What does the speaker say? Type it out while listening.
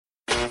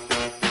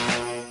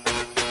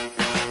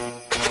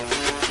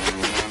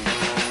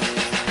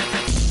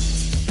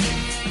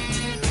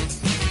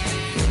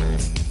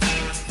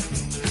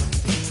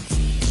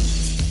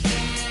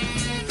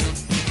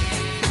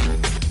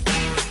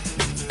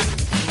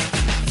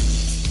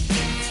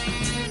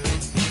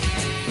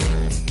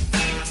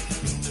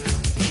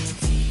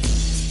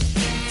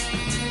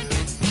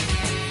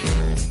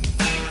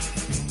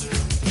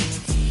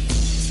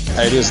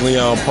Hey, this is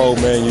Leon Poe,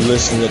 man. You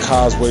listening to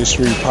Causeway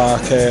Street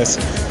Podcast.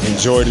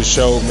 Enjoy the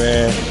show,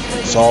 man.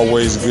 It's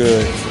always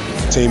good.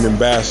 Team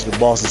Ambassador,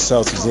 Boston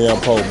Celtics, Leon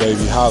Poe,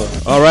 baby. Holla.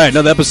 All right,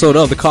 another episode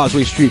of the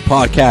Causeway Street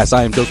Podcast.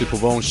 I am Joseph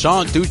Pavone,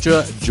 Sean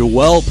Dutra,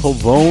 Joel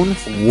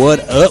Pavone. What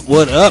up,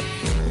 what up?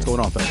 What's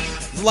going on,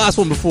 fellas? The last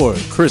one before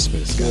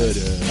Christmas. Good.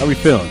 How we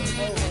feeling?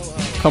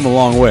 Come a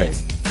long way.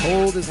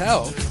 Cold as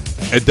hell.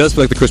 It does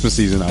feel like the Christmas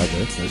season out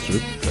there. That's true.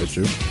 That's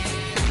true.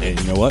 And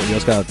you know what? We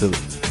also got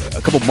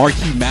a couple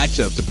marquee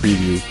matchups to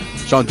preview.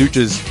 Sean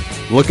Dutra's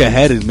look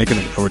ahead is making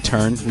a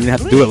return. We didn't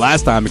have to do it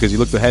last time because he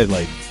looked ahead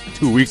like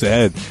 2 weeks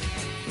ahead.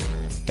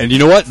 And you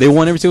know what? They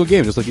won every single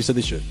game, just like you said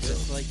they should. So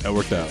that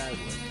worked out.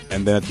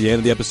 And then at the end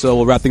of the episode,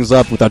 we'll wrap things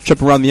up with our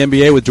trip around the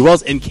NBA with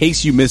Joel's In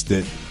Case You Missed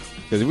It.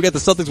 Because we got the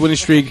Celtics winning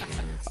streak.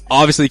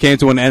 Obviously came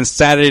to an end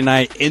Saturday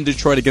night in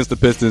Detroit against the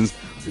Pistons.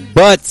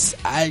 But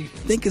I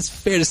think it's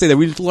fair to say that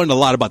we learned a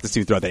lot about this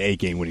team throughout that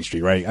 8-game winning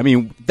streak, right? I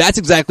mean, that's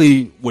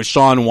exactly what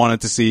Sean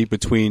wanted to see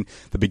between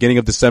the beginning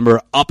of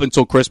December up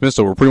until Christmas.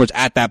 So we're pretty much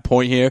at that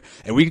point here.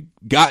 And you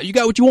got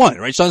what you wanted,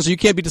 right, Sean? So you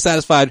can't be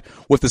dissatisfied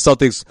with the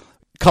Celtics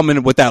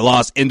coming with that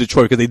loss in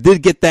Detroit because they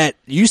did get that.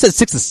 You said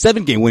 6 to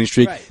 7 game winning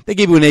streak. Right. They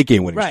gave you an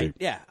 8-game winning streak.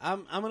 Yeah,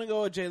 I'm gonna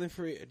go with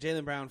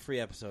Jaylen Brown free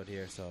episode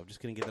here. So I'm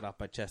just gonna get that off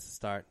my chest to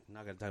start. I'm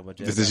not gonna talk about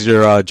Jaylen. This is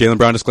your Jaylen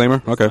Brown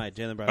disclaimer. Okay. My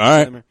Jaylen Brown All right.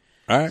 disclaimer.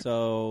 All right.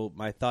 So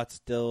my thoughts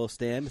still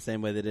stand the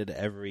same way they did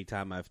every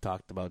time I've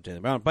talked about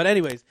Jaylen Brown. But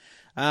anyways,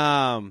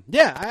 I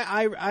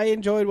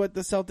enjoyed what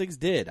the Celtics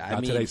did.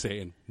 Not today,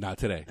 Satan. Not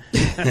today.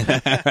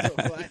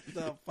 What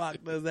the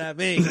fuck does that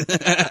mean?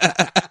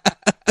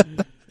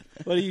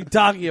 What are you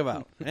talking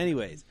about?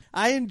 Anyways,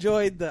 I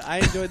enjoyed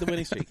the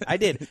winning streak. I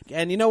did.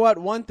 And you know what?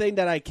 One thing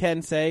that I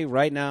can say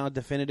right now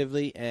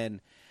definitively, and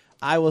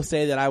I will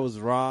say that I was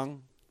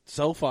wrong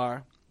so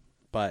far,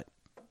 but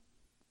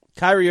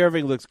Kyrie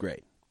Irving looks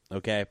great.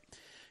 Okay?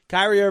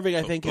 Kyrie Irving,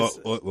 I think is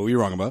What were you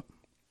wrong about?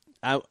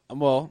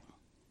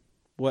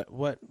 What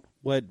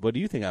do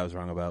you think I was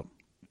wrong about?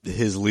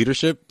 His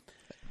leadership.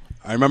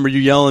 I remember you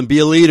yelling, "Be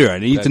a leader." I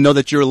need to know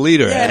that you're a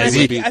leader. Yeah, has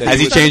he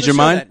he changed your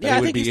mind? Yeah,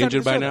 he would be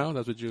injured by now.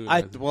 That's what you.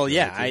 I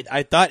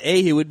thought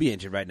he would be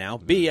injured right now.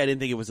 B, I didn't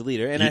think it was a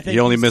leader, and I think he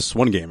only missed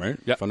one game, right?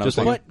 Yeah,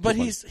 but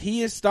he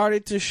has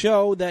started to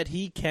show that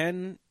he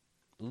can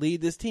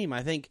lead this team.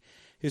 I think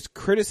his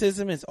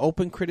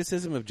open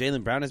criticism of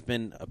Jaylen Brown has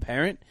been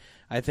apparent.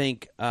 I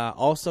think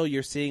also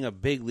you're seeing a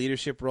big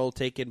leadership role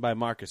taken by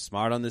Marcus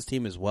Smart on this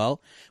team as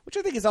well, which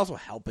I think is also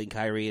helping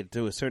Kyrie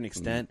to a certain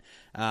extent.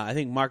 I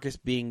think Marcus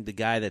being the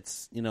guy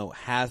that's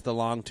has the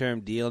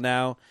long-term deal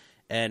now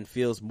and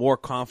feels more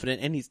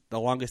confident, and he's the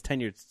longest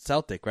tenured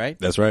Celtic, right?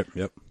 That's right.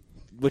 Yep.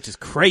 Which is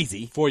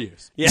crazy. 4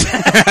 years. Yeah.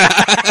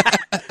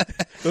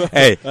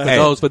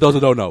 For those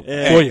who don't know, 4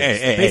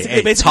 years.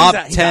 Basically, top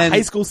he's a 10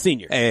 high school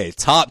senior. Hey,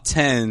 top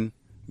 10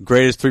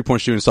 greatest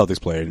 3-point shooting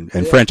Celtics player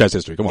in franchise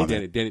history. Come on,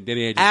 man.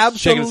 Danny Ainge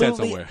shaking his head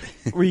somewhere.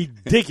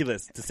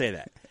 Ridiculous to say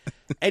that.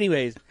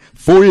 Anyways,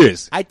 4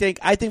 years. I think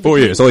 4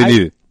 years. All he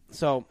needed.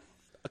 So,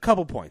 a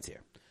couple points here.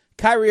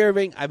 Kyrie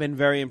Irving, I've been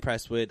very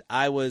impressed with.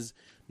 I was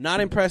not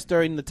impressed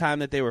during the time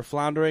that they were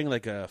floundering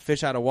like a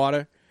fish out of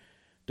water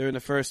during the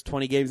first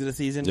 20 games of the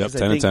season. Yep,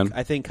 10 and 10.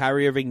 I think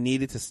Kyrie Irving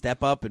needed to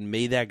step up and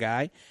be that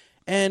guy.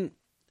 And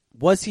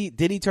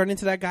did he turn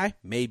into that guy?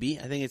 Maybe.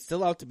 I think it's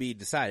still out to be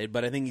decided,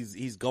 but I think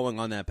he's going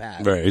on that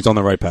path. Right, he's on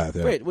the right path.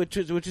 Yeah. Great, which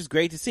is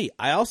great to see.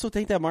 I also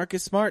think that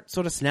Marcus Smart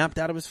sort of snapped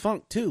out of his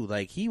funk too.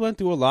 Like he went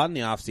through a lot in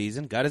the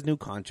offseason, got his new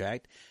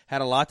contract,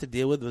 had a lot to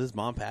deal with his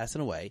mom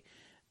passing away.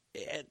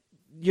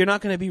 You're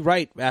not going to be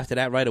right after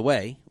that right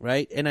away,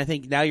 right? And I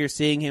think now you're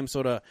seeing him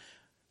sort of.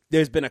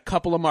 There's been a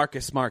couple of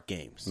Marcus Smart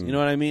games. You know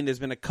what I mean? There's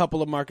been a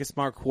couple of Marcus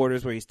Smart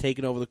quarters where he's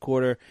taken over the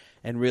quarter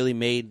and really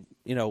made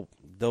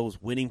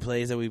those winning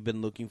plays that we've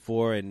been looking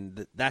for,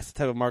 and that's the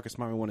type of Marcus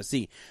Smart we want to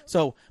see.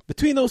 So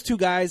between those two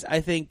guys,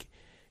 I think,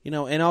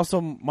 and also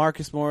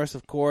Marcus Morris,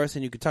 of course,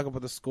 and you could talk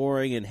about the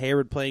scoring and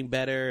Hayward playing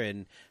better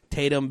and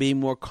Tatum being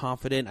more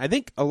confident. I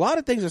think a lot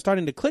of things are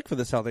starting to click for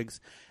the Celtics.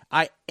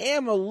 I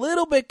am a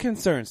little bit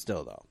concerned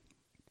still, though.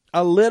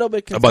 A little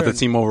bit concerned. About the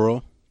team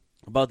overall?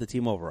 About the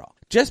team overall.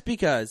 Just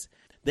because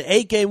the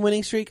 8-game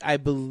winning streak, I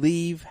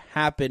believe,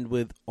 happened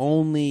with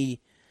only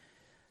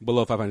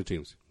Below 500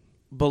 teams.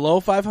 Below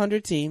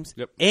 500 teams.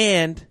 Yep.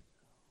 And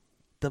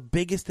the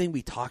biggest thing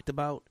we talked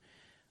about,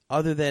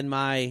 other than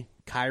my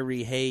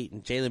Kyrie hate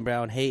and Jaylen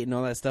Brown hate and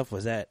all that stuff,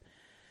 was that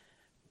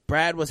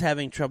Brad was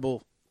having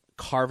trouble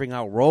carving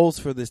out roles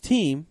for this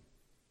team.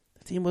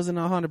 The team wasn't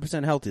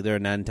 100% healthy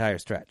during that entire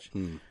stretch,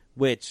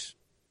 which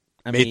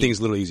made things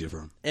a little easier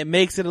for him. It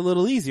makes it a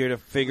little easier to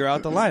figure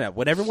out the lineup.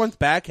 When everyone's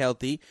back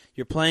healthy,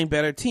 you're playing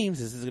better teams.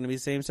 This is going to be the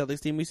same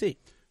Celtics team we see.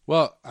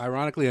 Well,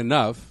 ironically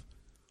enough,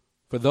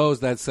 for those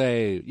that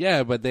say,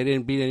 yeah, but they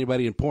didn't beat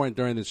anybody important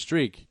during the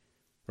streak,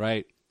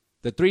 right?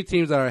 The 3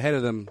 teams that are ahead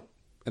of them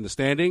in the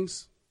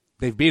standings,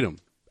 they've beat them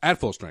at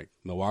full strength.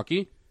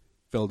 Milwaukee,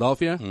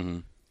 Philadelphia,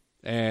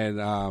 and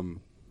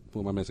who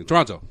am I missing?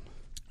 Toronto.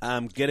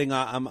 I'm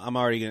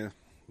already going to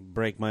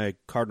break my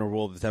cardinal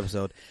rule of this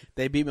episode.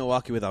 They beat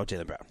Milwaukee without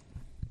Jaylen Brown.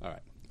 All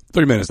right.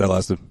 3 minutes that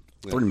lasted.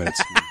 3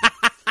 minutes.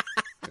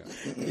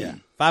 Yeah,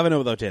 5-0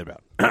 without Jaylen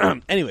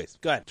Brown. Anyways,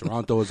 go ahead.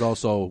 Toronto is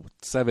also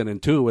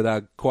 7-2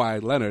 without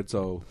Kawhi Leonard.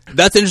 So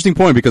That's an interesting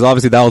point because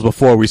obviously that was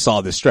before we saw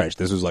this stretch.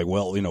 This was like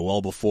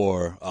well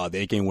before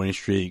the 8-game winning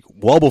streak,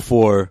 well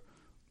before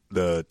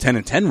the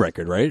 10-10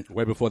 record, right?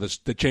 way before the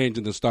change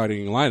in the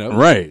starting lineup.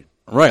 Right.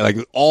 Like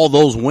all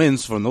those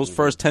wins from those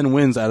first 10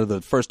 wins out of the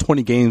first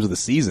 20 games of the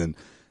season,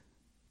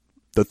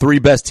 the 3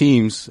 best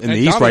teams in the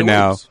East right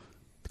now,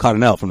 caught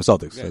an L from the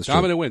Celtics. Yeah, That's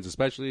dominant wins,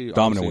 especially Dominant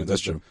obviously wins,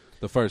 that's true.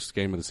 The first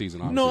game of the season.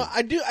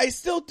 Obviously. No, I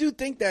still do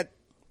think that,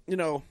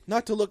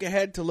 not to look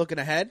ahead to looking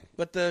ahead,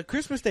 but the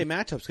Christmas Day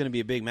matchup is going to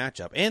be a big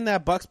matchup, and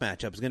that Bucks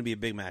matchup is going to be a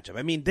big matchup.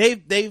 I mean,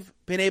 they've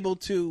been able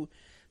to.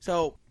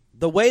 So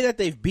the way that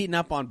they've beaten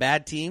up on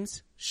bad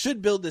teams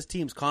should build this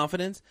team's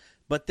confidence,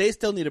 but they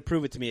still need to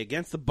prove it to me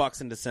against the Bucks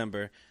in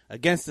December,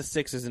 against the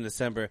Sixers in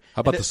December.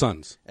 How about the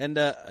Suns? And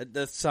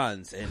the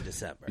Suns in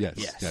December.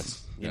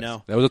 Yes. You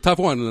know, that was a tough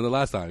one the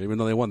last time, even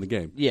though they won the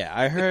game. yeah.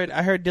 I heard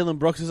Dylan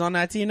Brooks is on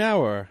that team now,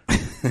 or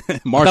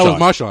That was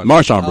Marshawn.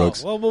 Marshawn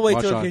Brooks. well, we'll wait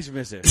till in Marshawn. case you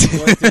miss it.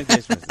 We'll wait till in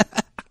case you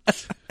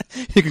miss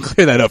it. You can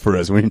clear that up for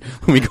us when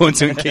we go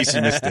into in case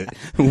you missed it.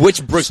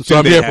 Which Brooks That's what do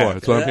I'm they here have? for.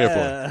 That's what I'm here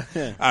for.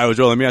 All right, well,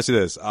 Joel, let me ask you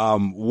this.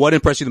 What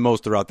impressed you the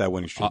most throughout that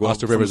winning streak?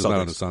 Austin From Rivers is the not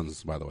on the Celtics?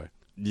 Suns, by the way.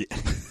 Yeah.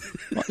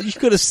 Well, you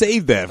could have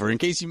saved that for in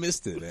case you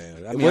missed it,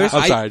 man. I mean, Where's-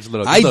 I'm sorry, just a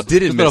little. I just a-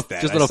 didn't just miss little,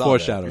 that. Just I a little saw that.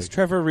 foreshadowing. Is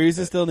Trevor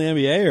Ariza still in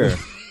the NBA, or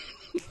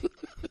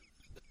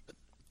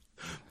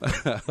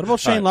what about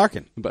Shane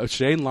Larkin? But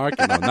Shane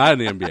Larkin, no, not in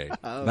the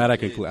NBA. That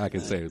I can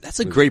say. That's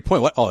a great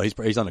point. What? Oh,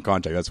 he's on the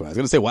contract. That's why I was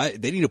going to say why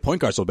they need a point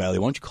guard so badly.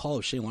 Why don't you call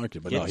up Shane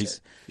Larkin? But no, he's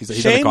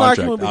Shane on the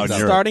Larkin contract would be out the in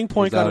Europe. starting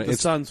point He's out guard of the in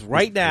Suns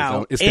right now,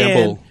 out in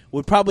Istanbul. and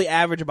would probably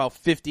average about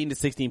 15 to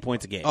 16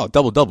 points a game. Oh,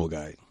 double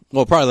guy.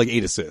 Well, probably like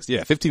 8 assists.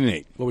 Yeah, 15 and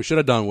 8. What we should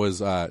have done was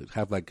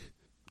have like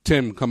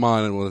Tim come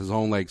on and with his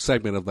own like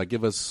segment of like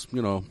give us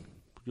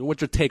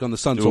what's your take on the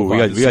Suns so Ooh, far.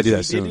 we gotta do that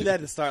They soon. do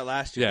that to start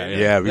last year.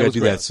 Yeah, we gotta was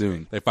do great. that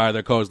soon. They fired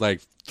their coach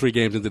like 3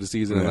 games into the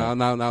season, Yeah. and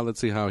now let's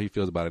see how he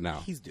feels about it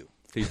now. He's due.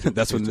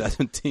 That's when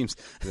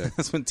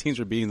teams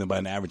were beating them by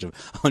an average of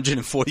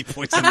 140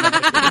 points a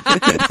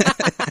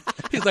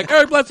night. He's like,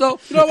 Eric Bledsoe,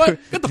 you know what?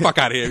 Get the fuck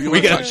out of here. we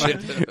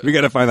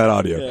gotta find that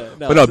audio.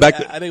 No, But no, back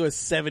to I think it was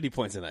 70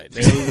 points a night.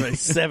 They were losing like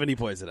 70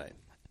 points a night.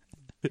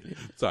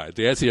 Sorry,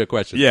 to answer your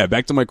question. yeah,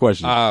 back to my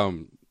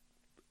question.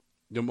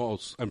 The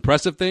most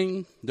impressive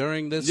thing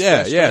during this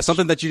yeah,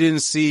 something that you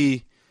didn't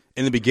see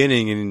in the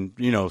beginning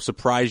and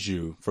surprised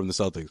you from the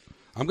Celtics.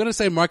 I'm gonna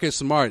say Marcus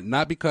Smart,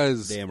 not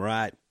because Damn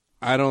right.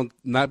 I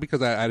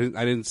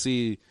didn't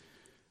see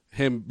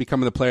him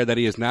becoming the player that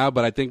he is now,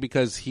 but I think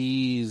because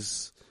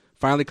he's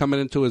finally coming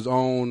into his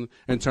own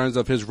in terms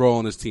of his role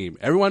in his team.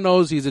 Everyone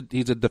knows he's a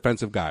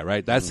defensive guy,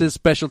 right? That's his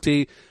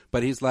specialty,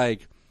 but he's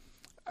like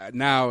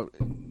now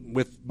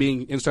with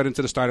being inserted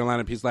into the starting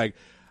lineup,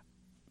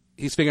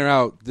 he's figuring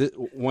out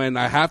when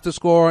I have to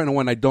score and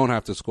when I don't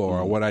have to score,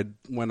 or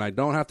when I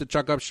don't have to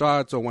chuck up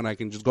shots, or when I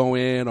can just go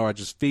in or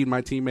just feed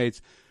my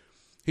teammates.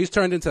 He's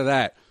turned into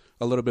that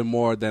a little bit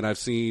more than I've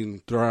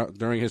seen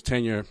during his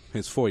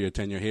 4-year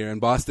tenure here in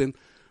Boston.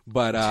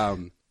 But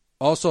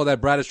also that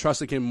Brad is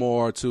trusting him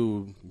more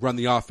to run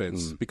the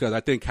offense because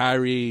I think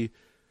Kyrie,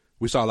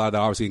 we saw a lot of that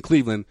obviously in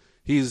Cleveland.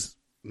 He's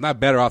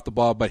not better off the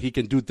ball, but he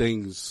can do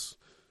things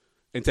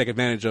and take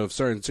advantage of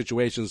certain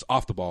situations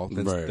off the ball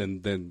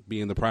than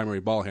being the primary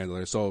ball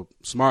handler. So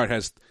Smart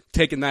has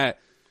taken that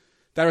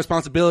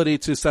responsibility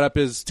to set up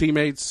his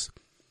teammates.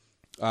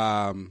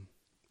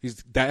 He's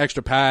that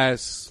extra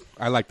pass.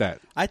 I like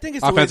that. I think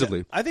it's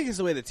offensively. I think it's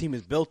the way the team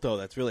is built, though,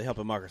 that's really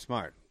helping Marcus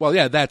Smart. Well,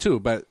 yeah, that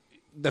too. But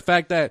the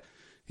fact that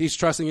he's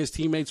trusting his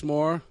teammates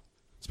more,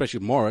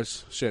 especially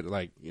Morris.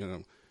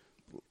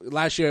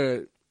 Last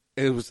year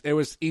it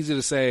was easy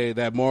to say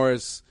that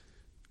Morris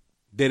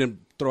didn't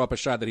throw up a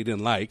shot that he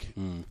didn't like,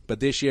 but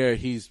this year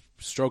he's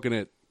stroking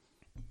it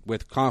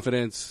with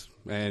confidence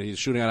and he's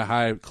shooting at a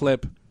high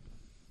clip.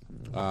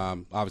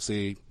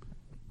 Obviously,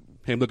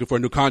 him looking for a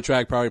new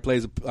contract probably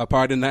plays a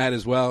part in that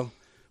as well.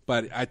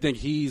 But I think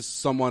he's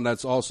someone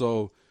that's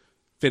also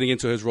fitting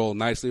into his role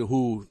nicely,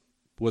 who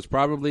was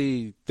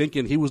probably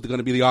thinking he was going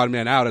to be the odd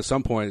man out at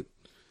some point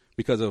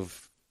because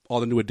of all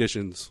the new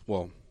additions.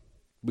 Well,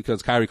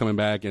 because Kyrie coming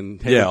back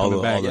and Hayward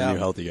coming back. All the new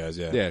healthy guys,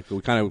 Yeah,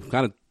 we kind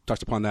of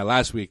touched upon that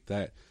last week,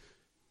 that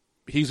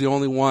he's the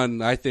only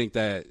one I think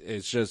that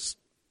is just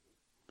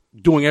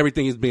doing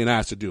everything he's being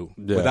asked to do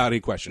without any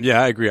question.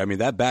 Yeah, I agree. I mean,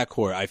 that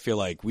backcourt, I feel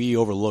like we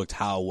overlooked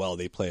how well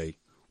they play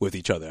with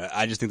each other.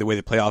 I just think the way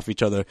they play off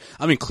each other.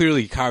 I mean,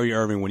 clearly Kyrie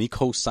Irving, when he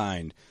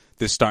co-signed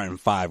this starting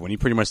 5, when he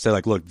pretty much said,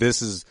 like, look,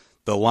 this is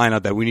the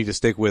lineup that we need to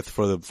stick with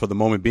for the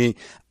moment being,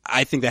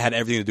 I think that had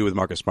everything to do with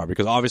Marcus Smart,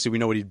 because obviously we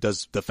know what he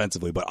does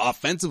defensively, but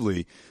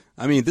offensively,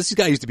 I mean, this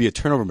guy used to be a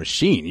turnover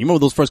machine. You remember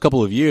those first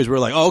couple of years, we were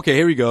like, oh, okay,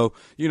 here we go.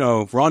 You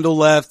know, Rondo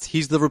left,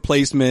 he's the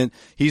replacement,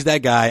 he's that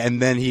guy,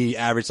 and then he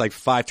averaged like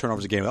 5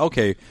 turnovers a game.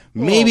 Okay,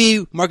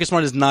 maybe Marcus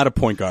Smart is not a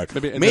point guard.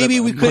 Maybe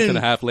we couldn't. A month and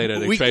a half later,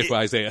 they trade for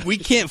Isaiah. We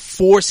can't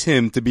force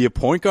him to be a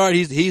point guard.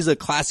 He's a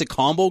classic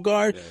combo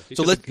guard. Yeah,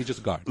 he's just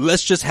a guard.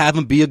 Let's just have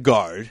him be a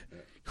guard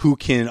who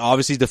can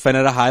obviously defend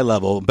at a high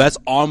level, best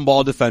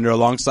on-ball defender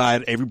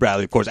alongside Avery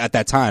Bradley, of course, at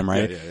that time,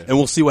 right? Yeah. And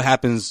we'll see what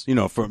happens, you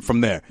know,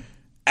 from there.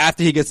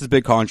 After he gets his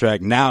big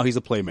contract, now he's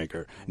a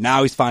playmaker.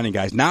 Now he's finding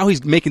guys. Now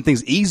he's making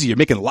things easier,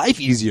 making life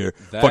easier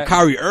for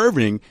Kyrie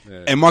Irving.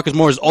 Yeah. And Marcus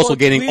Morris is also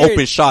getting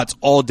open shots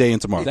all day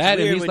into tomorrow. That,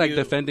 and he's like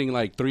defending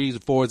like 3s,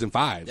 4s, and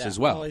 5s as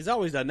well. Well, he's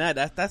always done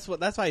that. That's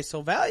why he's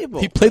so valuable.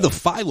 He played the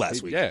 5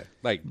 last week. Yeah.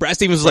 Like Brad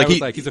Stevens was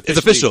like, it's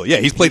official. Yeah,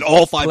 he's played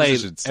all 5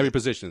 positions. Every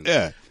position.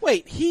 Yeah.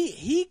 Wait,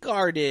 he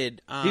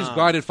guarded. He's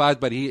guarded 5s,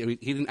 but he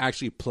didn't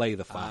actually play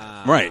the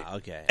 5. Right.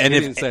 Okay. And he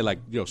didn't say like,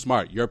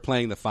 Smart, you're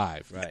playing the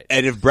 5. Right.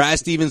 And if Brad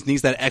Stevens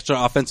needs that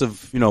extra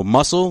offensive,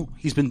 muscle,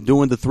 he's been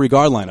doing the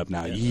 3-guard lineup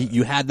now. Yeah.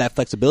 You had that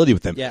flexibility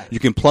with him. Yeah. You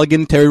can plug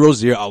in Terry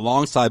Rozier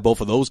alongside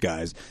both of those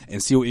guys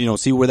and see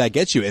where that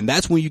gets you. And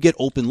that's when you get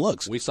open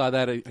looks. We saw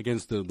that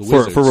against the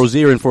Wizards. For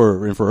Rozier and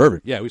for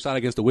Irving. Yeah, we saw it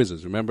against the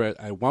Wizards. Remember,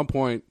 at one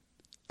point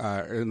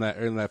in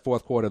that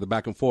fourth quarter, the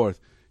back and forth,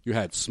 you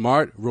had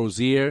Smart,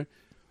 Rozier,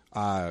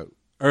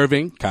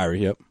 Irving,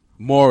 Kyrie, yep,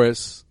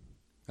 Morris,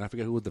 and I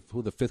forget who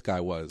the fifth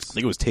guy was. I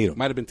think it was Tatum.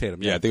 Might have been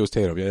Tatum. Yeah, I think it was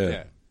Tatum.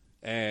 Yeah.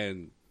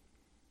 And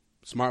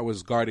Smart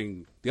was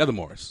guarding the other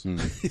Morris.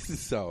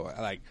 So,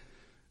 like,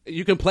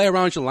 you can play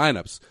around your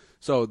lineups.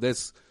 So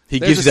there's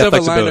gives you that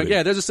flexibility.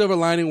 Yeah, there's a silver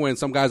lining when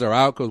some guys are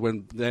out, because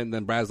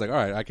then Brad's like, all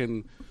right, I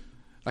can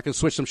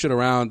switch some shit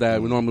around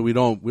that we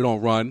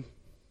don't run.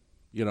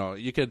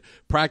 You could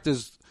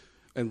practice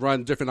and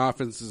run different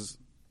offenses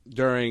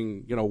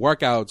during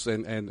workouts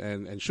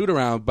and shoot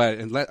around, but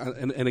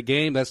in a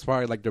game, that's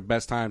probably like their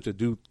best time to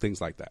do things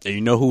like that. And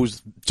you know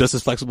who's just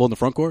as flexible in the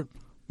front court?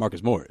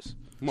 Marcus Morris.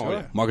 Oh,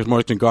 yeah. Marcus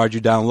Morris can guard you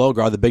down low,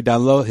 guard the big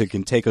down low. He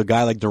can take a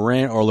guy like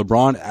Durant or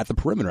LeBron at the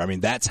perimeter. I mean,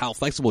 that's how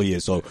flexible he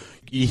is. So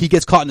he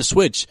gets caught in the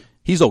switch,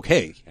 he's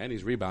okay. And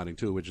he's rebounding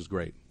too, which is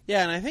great.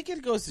 Yeah, and I think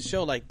it goes to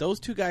show, like,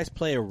 those two guys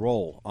play a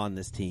role on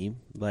this team,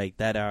 like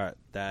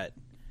that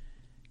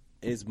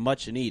is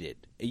much needed.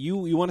 You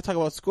want to talk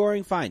about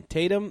scoring? Fine.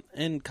 Tatum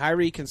and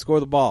Kyrie can score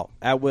the ball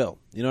at will.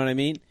 You know what I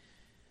mean?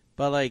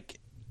 But,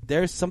 like,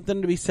 there's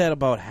something to be said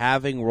about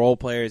having role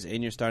players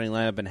in your starting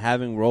lineup and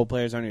having role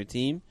players on your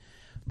team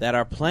that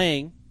are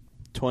playing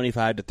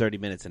 25 to 30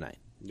 minutes a night.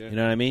 Yeah. You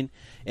know what I mean?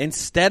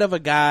 Instead of a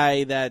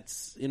guy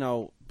that's,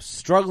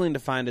 struggling to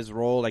find his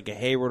role, like a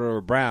Hayward or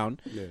a Brown,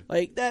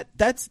 like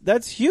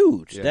that's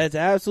huge. Yeah. That's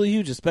absolutely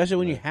huge, especially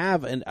when you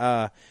have an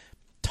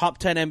top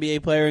 10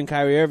 NBA player in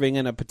Kyrie Irving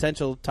and a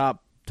potential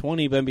top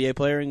 20 NBA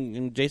player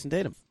in Jason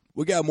Tatum.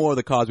 We got more of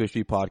the Causeway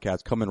Street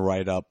podcast coming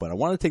right up, but I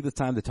want to take the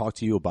time to talk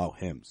to you about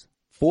Hims.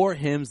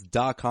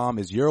 4hims.com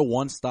is your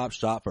one-stop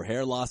shop for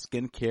hair loss,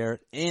 skin care,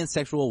 and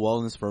sexual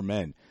wellness for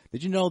men.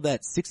 Did you know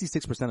that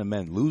 66% of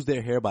men lose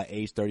their hair by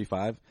age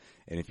 35?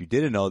 And if you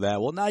didn't know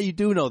that, well, now you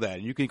do know that,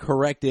 and you can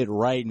correct it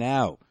right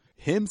now.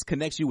 Hims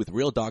connects you with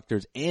real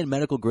doctors and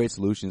medical-grade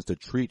solutions to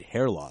treat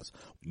hair loss.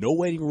 No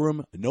waiting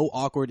room, no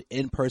awkward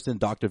in-person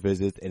doctor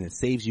visits, and it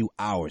saves you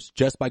hours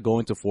just by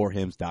going to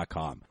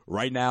 4hims.com.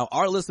 Right now,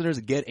 our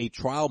listeners get a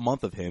trial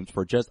month of Hims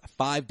for just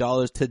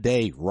 $5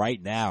 today, right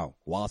now,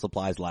 while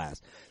supplies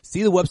last.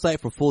 See the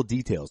website for full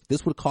details.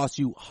 This would cost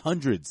you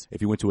hundreds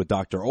if you went to a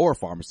doctor or a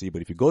pharmacy,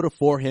 but if you go to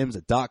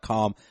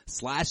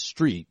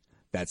 4hims.com/street,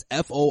 that's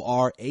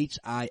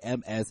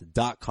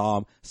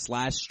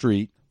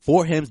FORHIMS.com/street,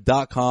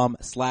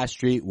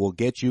 4hims.com/street will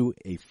get you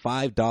a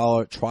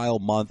 $5 trial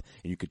month,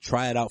 and you could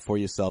try it out for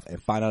yourself and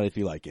find out if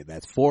you like it.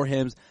 That's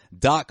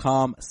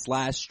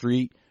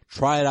 4hims.com/street.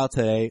 Try it out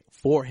today,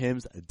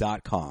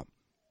 4hims.com.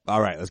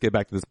 All right, let's get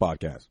back to this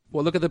podcast.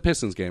 Well, look at the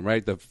Pistons game,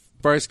 right? The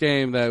first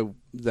game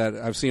that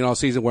I've seen all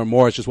season where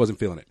Morris just wasn't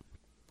feeling it.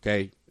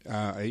 Okay,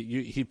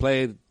 he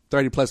played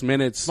 30-plus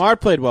minutes. Smart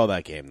played well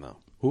that game, though.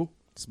 Who?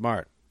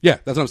 Smart. Yeah,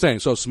 that's what I'm saying.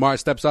 So Smart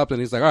steps up and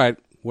he's like, all right,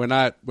 we're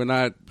not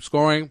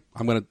scoring.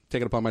 I'm going to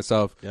take it upon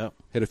myself. Yep.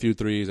 Hit a few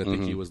threes. I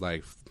think he was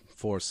like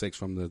 4 or 6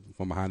 from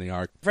behind the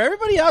arc. For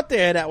everybody out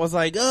there that was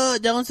like, oh,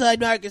 don't side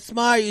Marcus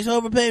Smart. You're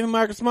overpaying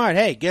Marcus Smart.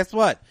 Hey, guess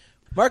what?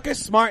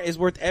 Marcus Smart is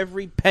worth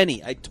every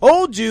penny. I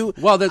told you.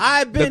 Well,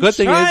 I've been the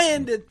good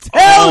trying to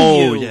tell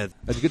you. Yeah.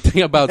 The good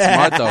thing about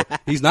Smart, though,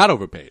 he's not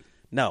overpaid.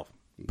 No,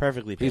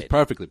 perfectly paid. He's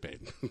perfectly paid,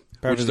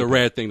 which is a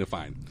rare thing to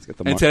find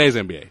in today's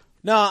NBA.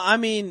 No, I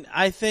mean,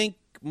 I think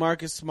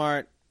Marcus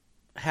Smart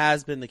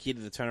has been the key to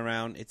the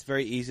turnaround. It's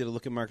very easy to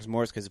look at Marcus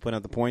Morris because he put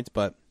out the points,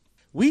 but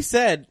we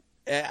said,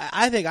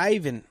 I think I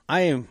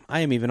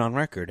am even on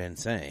record in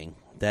saying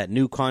that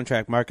new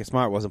contract Marcus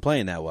Smart wasn't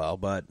playing that well,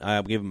 but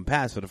I'll give him a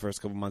pass for the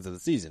first couple months of the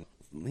season.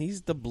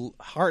 He's the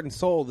heart and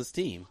soul of this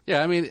team.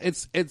 Yeah, I mean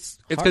it's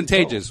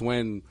contagious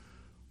when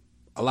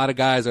a lot of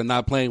guys are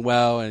not playing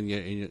well,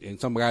 and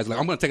some guys are like,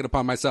 I'm going to take it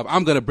upon myself.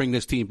 I'm going to bring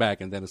this team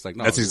back, and then it's like,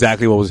 no, That's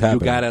exactly what was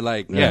happening. You got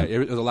to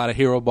it was a lot of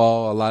hero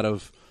ball, a lot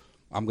of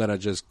I'm going to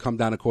just come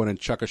down the court and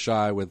chuck a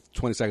shot with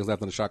 20 seconds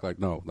left on the shot clock.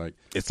 No, like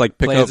it's like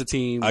play pick up, as a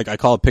team. I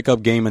call it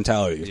pick-up game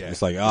mentality. Yeah,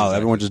 it's like,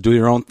 everyone just do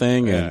your own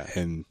thing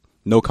and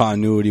no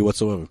continuity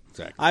whatsoever.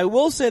 Exactly. I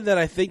will say that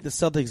I think the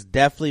Celtics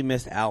definitely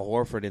missed Al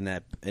Horford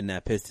in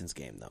that Pistons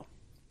game, though.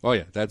 Oh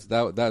yeah,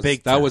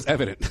 that was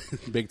evident,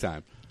 big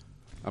time.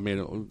 I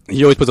mean,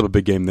 he always puts up a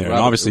big game there. And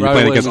obviously, you're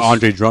playing against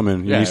Andre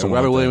Drummond. You need someone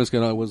Robert like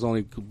Williams was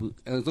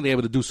only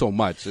able to do so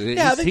much.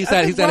 Yeah, he's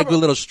had a good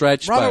little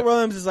stretch. Robert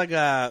Williams is like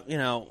a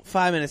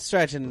 5-minute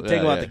stretch and take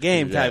him out the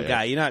game type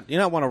guy. You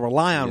not want to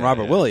rely on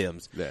Robert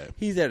Williams. Yeah.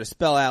 He's there to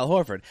spell Al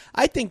Horford.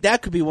 I think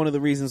that could be one of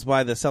the reasons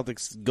why the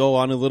Celtics go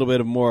on a little bit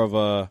of more of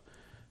a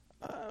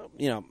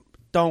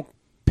don't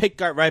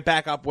pick right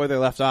back up where they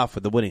left off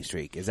with the winning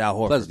streak. Is Al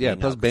Horford?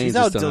 Plus Baines he's is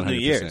out still until 100%.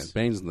 New Year's.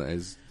 Baines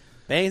is.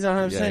 Baines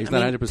not 100%. Yeah, he's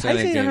not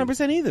 100%. He's not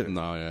 100% either.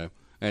 No, yeah,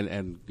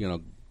 and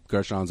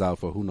Gershon's out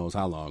for who knows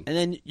how long. And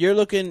then you're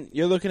looking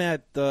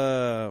at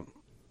the.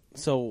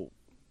 So,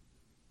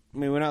 I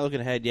mean, we're not looking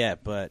ahead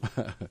yet, but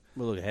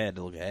we'll look ahead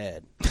to look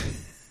ahead.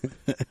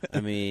 I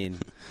mean,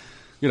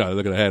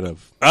 looking ahead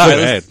of. All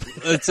right,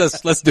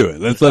 let's do it.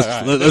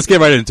 Let's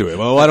get right into it.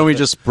 Well, why don't we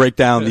just break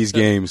down these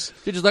games?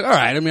 You're just like, all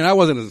right. I mean, I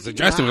wasn't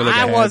suggesting we look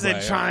ahead. I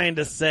wasn't trying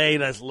to say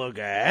let's look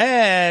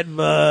ahead,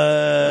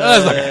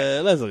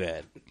 but let's look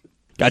ahead.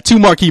 Got 2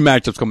 marquee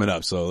matchups coming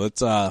up, so let's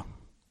talk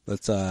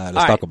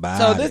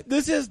about it.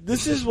 So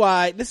this is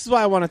why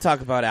I want to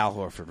talk about Al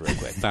Horford real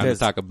quick. Time to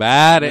talk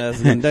about it.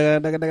 I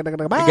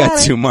got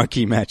 2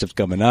 marquee matchups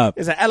coming up.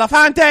 There's an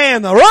elefante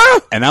in the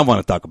room, and I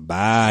want to talk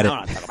about it. I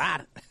want to talk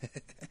about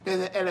it.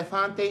 There's an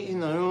elefante in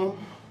the room.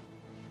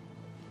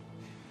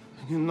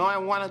 I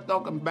want to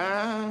talk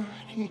about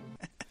it.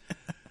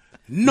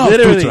 No,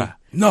 Literally. Putra.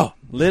 No.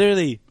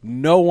 Literally,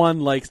 no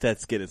one likes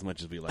that skit as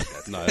much as we like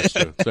that. No, that's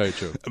true. It's very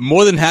true.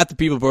 More than half the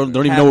people don't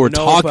even Have know what we're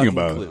no talking fucking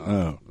about. clue.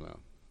 Oh.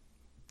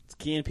 It's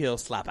Key and Peele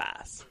slap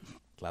ass.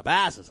 Slap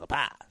ass or slap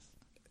ass.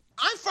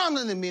 I'm from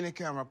the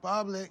Dominican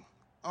Republic,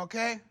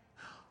 okay?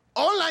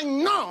 All I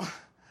know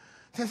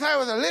since I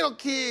was a little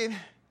kid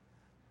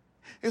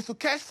is to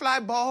catch fly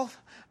balls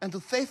and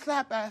to say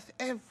slap ass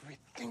every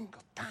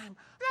single time.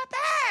 Slap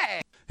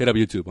ass! Hit up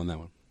YouTube on that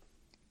one.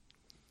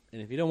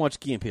 And if you don't watch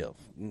Key and Peele,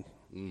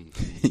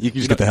 You can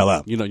just get the hell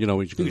out. You know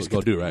what you can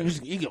go do, right?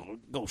 you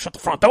go shut the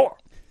front door.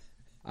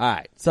 All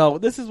right. So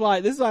this is why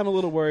I'm a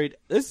little worried.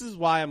 This is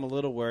why I'm a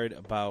little worried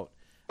about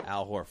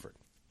Al Horford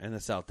and the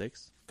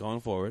Celtics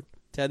going forward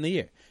to end the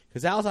year.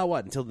 Because Al's out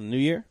until the new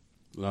year?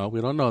 No, we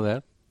don't know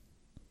that.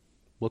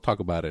 We'll talk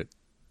about it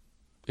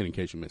in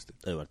case you missed it.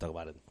 I want to talk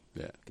about it.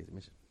 Yeah. In case you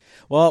missed it.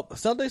 Well,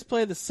 Celtics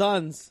play the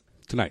Suns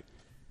Tonight.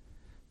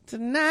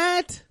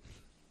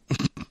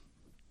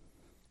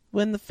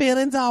 When the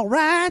feeling's all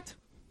right.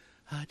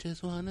 I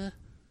just want to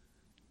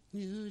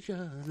use your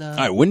love.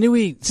 All right, when do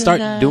we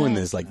start doing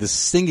this? Like this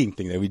singing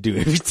thing that we do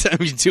every time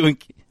we do.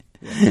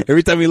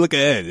 Every time we look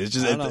ahead, it's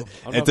just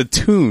it's a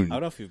tune. I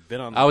don't know if you've been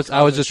on. I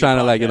was just trying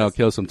to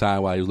kill some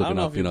time while he was looking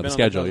up the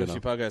schedule. The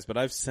podcast, but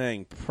I've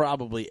sang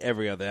probably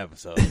every other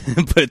episode.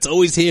 But it's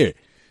always here.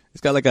 It's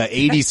got like a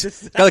 80s.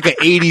 It's got like an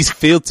 80s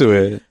feel to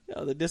it.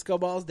 Yo, the disco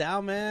ball's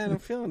down, man. I'm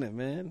feeling it,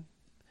 man.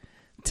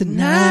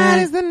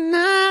 Tonight is the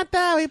night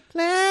that we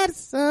play the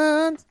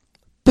Suns.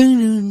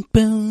 Boom,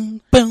 boom,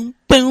 boom,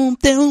 boom,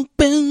 boom,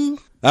 boom.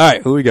 All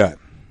right, who we got?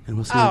 And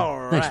we'll see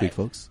you next week,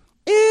 folks.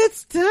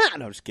 It's time.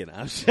 No, I'm just kidding.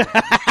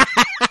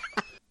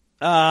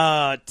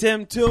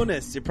 Tim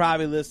Tunis, you're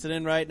probably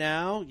listening right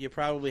now. You're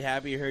probably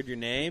happy you heard your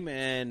name,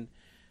 and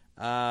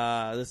the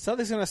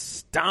Celtics going to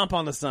stomp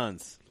on the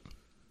Suns.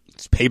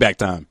 It's payback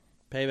time.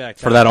 Payback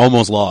time. For that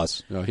almost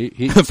loss. No,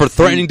 he for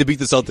threatening to beat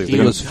the Celtics. He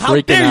was How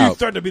freaking dare you out.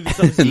 threaten to be the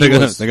Celtics?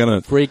 They're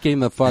gonna Freaking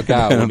the fuck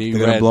out when he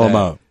they're gonna read blow him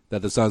out.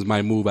 that the Suns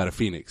might move out of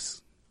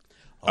Phoenix.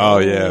 Oh,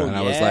 yeah. And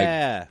I was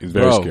like, He was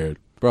very scared.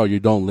 Bro, you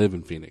don't live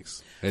in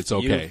Phoenix. It's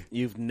okay.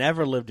 You've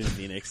never lived in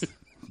Phoenix.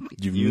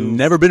 You've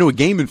never been to a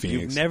game in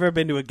Phoenix. You've never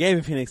been to a game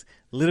in Phoenix.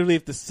 Literally,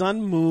 if the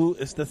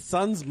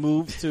Suns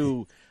move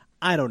to,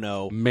 I don't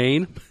know,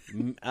 Maine?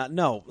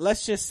 no,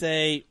 let's just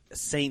say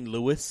St.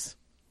 Louis,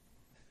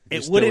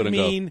 it still wouldn't wouldn't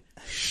go. mean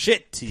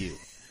shit to you.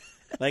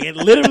 Like, it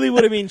literally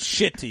wouldn't mean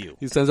shit to you.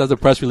 He sends out the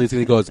press release and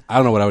he goes, I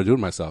don't know what I would do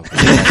with myself.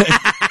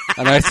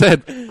 And I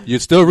said,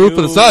 you'd still root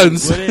for the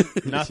Suns.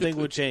 Nothing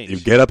would change. You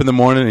get up in the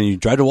morning and you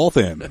drive to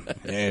Waltham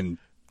and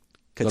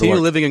continue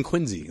living in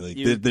Quincy. Like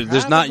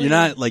there's not you're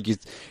not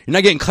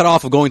getting cut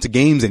off of going to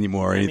games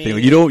anymore or anything. mean,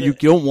 Like, you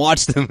don't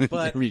watch them.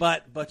 But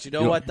you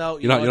know what though?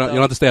 You don't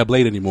have to stay up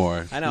late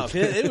anymore. I know. If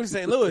it was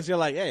St. Louis, you're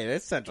like, hey,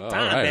 that's Central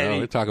Time, Right, baby.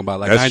 we're talking about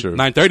like That's true.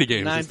 9:30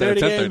 games. 9:30 instead of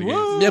 10:30 games.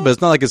 games. Yeah, but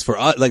it's not like it's for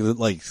us. Like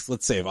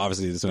let's say if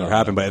obviously this never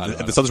happened, but if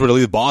the Celtics were to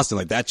leave Boston,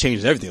 like that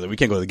changes everything. Like we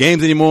can't go to the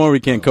games anymore. We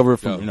can't cover it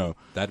from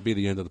That'd be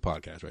the end of the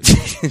podcast, right?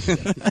 there.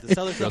 The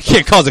Celtics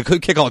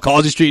can't call it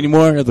College Street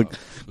anymore. Have to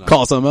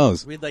call it something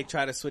else. We'd like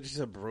try to switch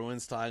to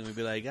Bruins style, and we'd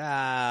be like,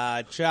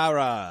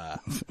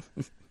 Chara.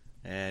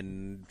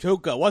 And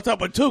Tuca, what's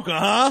up with Tuca,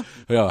 huh?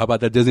 Yo, how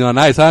about that Disney on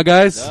Ice, huh,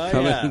 guys?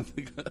 Oh,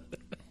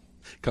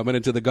 Coming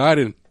into the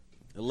Garden.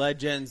 The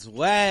Legends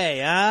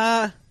Way,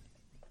 huh?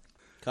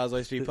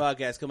 Causeway Street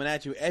Podcast coming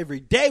at you every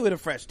day with a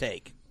fresh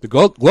take. The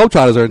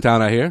Globetrotters are in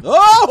town out here.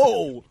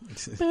 Oh!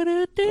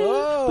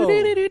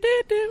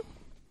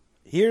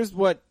 Here's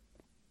what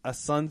a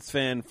Suns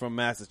fan from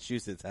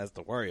Massachusetts has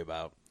to worry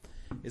about.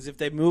 Is if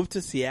they move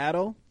to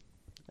Seattle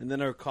and then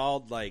they're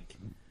called, like,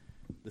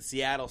 the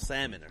Seattle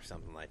Salmon or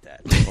something like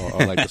that.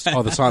 or like the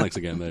Sonics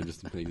again. They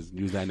just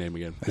use that name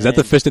again. Is that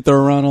the fish they throw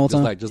around all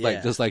the time?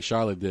 Just like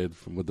Charlotte did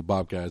with the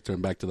Bobcats,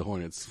 turned back to the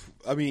Hornets.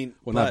 I mean,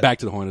 not back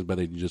to the Hornets, but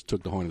they just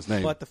took the Hornets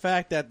name. But the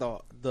fact that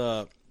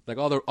the like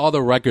all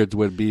the records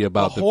would be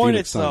about the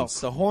Phoenix Suns.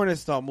 The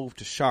Hornets don't move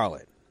to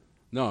Charlotte.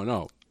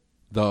 No.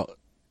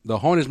 The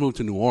Hornets moved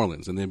to New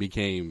Orleans and then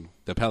became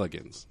the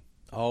Pelicans.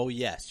 Oh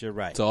yes, you're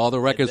right. So all the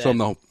records from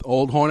the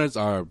old Hornets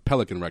are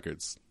Pelican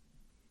records.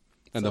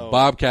 And the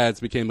Bobcats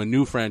became a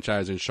new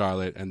franchise in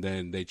Charlotte, and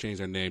then they changed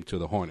their name to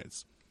the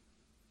Hornets.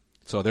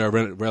 So they're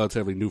a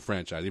relatively new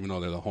franchise, even though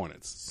they're the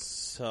Hornets.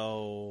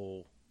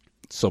 So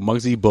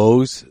Muggsy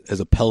Bogues is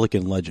a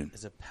Pelican legend.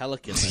 Is a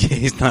Pelican legend.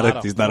 he's not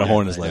a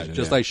Hornets legend.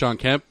 Just like Sean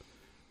Kemp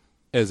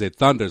is a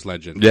Thunder's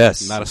legend.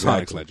 Yes, not a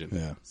Sonics legend.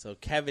 Yeah. So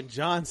Kevin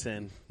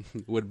Johnson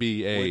would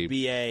be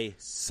a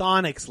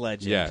Sonics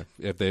legend. Yeah,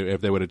 if they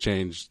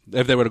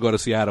were to go to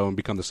Seattle and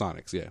become the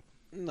Sonics. Yeah.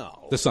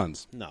 No. The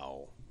Suns.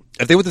 No.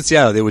 If they went to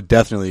Seattle, they would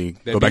definitely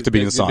go back to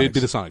being the Sonics. They'd be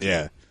the Sonics.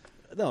 Yeah.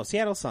 No,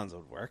 Seattle Suns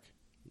would work.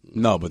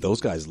 No, but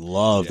those guys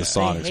love the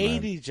Sonics. They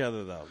hate man. each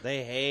other though.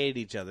 They hate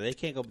each other. They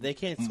can't go. They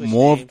can't switch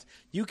More- names.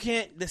 You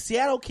can't. The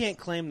Seattle can't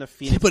claim the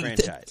Phoenix But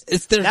franchise.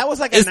 it's their. That was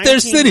like it's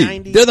their city.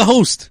 They're the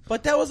host.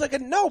 But that was like a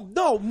no.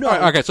 All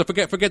right, okay, so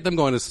forget them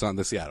going to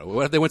Seattle.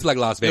 What if they went to like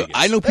Las Vegas?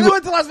 I know They people.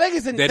 went to Las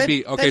Vegas and They'd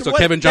be okay. So what-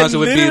 Kevin Johnson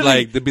would be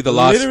like the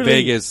Las literally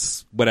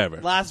Vegas whatever.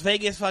 Las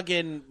Vegas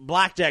fucking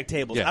blackjack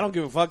tables. Yeah. I don't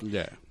give a fuck.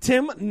 Yeah.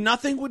 Tim,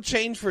 nothing would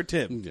change for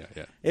Tim.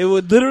 Yeah. It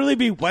would literally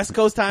be West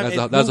Coast time.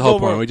 That's the whole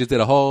point. We just did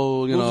a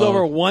whole moves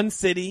over one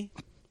city.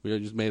 We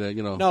just made a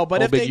No,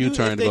 but whole if they big do,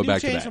 U-turn if to they go do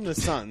back to change that. from the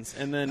Suns,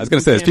 and then I was gonna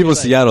say, there's people in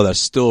Seattle that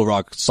still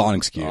rock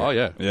Sonics gear. Oh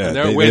yeah, yeah. And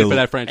they're waiting for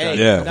that franchise.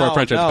 Yeah. for a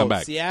franchise to come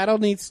back. Seattle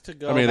needs to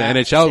go. I mean, the back.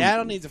 NHL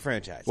Seattle needs a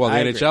franchise. Well, the I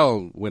agree.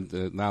 NHL went.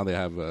 Now they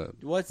have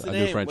What's the a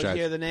name? new franchise. Would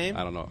you hear the name?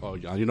 I don't know. Oh,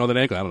 you know the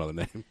name? 'Cause I don't know the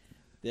name.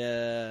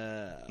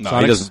 No,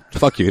 Sonics? he doesn't.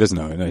 Fuck you. He doesn't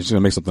know. He's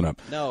gonna make something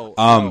up. No.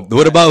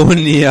 What about when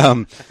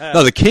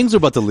the Kings are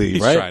about to leave,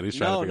 He's right? trying to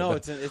No, figure no, it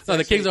out. it's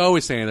the Kings are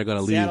always saying they're going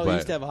to leave, Seattle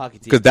used to but have a hockey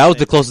team. Because that was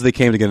the closest they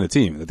came to getting a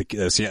team.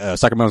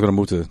 Sacramento's gonna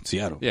move to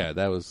Seattle. yeah,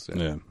 that was.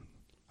 Yeah.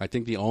 I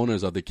think the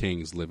owners of the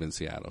Kings live in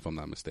Seattle, if I'm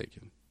not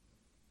mistaken.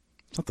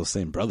 It's not the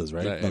same brothers,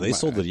 right? Yeah, No, they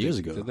sold it years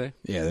think- ago. did they?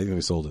 Yeah,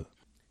 they sold it.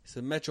 It's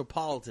the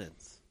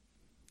Metropolitans.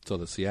 So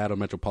the Seattle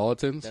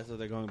Metropolitans, That's what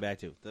they're going back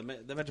to. The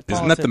Metropolitans.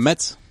 Isn't that the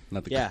Mets?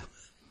 not the Yeah.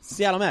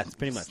 Seattle Mets,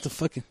 pretty much. It's the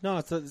fucking. No,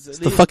 it's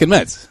the fucking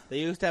Mets. They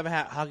used to have a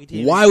hockey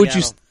team. Why in would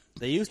you Seattle.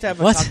 They used to have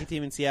a What? hockey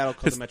team in Seattle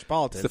called the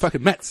Metropolitans. It's the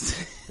fucking Mets.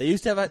 They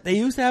used to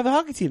have a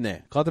hockey team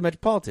there called the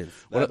Metropolitans.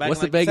 What- back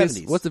what's in, the like, Vegas?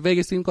 70s. What's the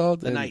Vegas team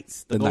called? The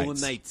Knights? The Golden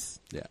Knights.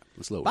 Yeah,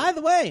 it's a little. By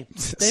the way,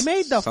 they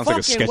made the Sounds like a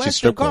fucking sketchy Western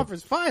strip club.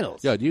 Conference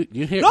Finals. Yo, you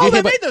hear? No, you they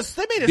hear made about- this.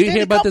 They made a Do you hear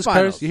Stanley about Cup this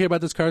Finals. curse? You hear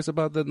about this curse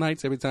about the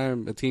Knights? Every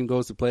time a team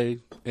goes to play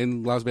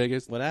in Las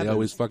Vegas, What they happens?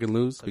 always fucking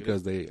lose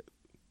because they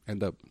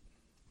end up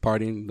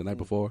partying the night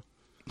before.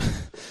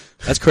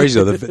 That's crazy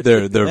though.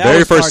 Their They very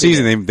always first partied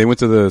season, they went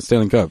to the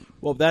Stanley Cup.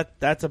 Well,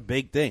 that's a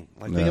big thing.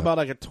 Like, think Yeah. about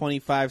like a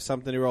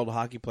 25-something-year-old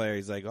hockey player.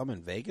 He's like, I'm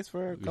in Vegas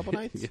for a couple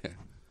nights. Yeah,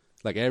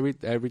 like every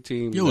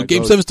team. Yo, that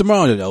Game goes- 7's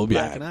tomorrow. That'll be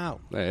Blacking alright.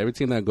 out. Like, every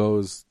team that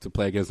goes to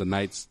play against the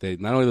Knights, they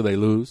not only do they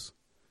lose,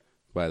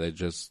 but they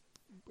just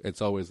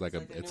it's always like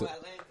it's like a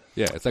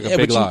Yeah,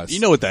 big but loss. you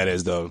know what that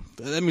is, though.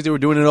 That means they were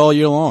doing it all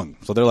year long.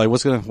 So they're like,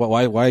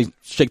 why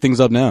shake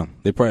things up now?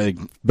 They probably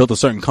built a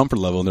certain comfort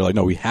level, and they're like,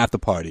 no, we have to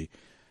party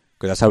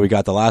because that's how we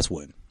got the last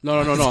win. No.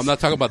 I'm not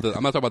talking about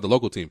the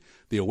local team.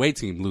 The away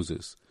team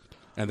loses,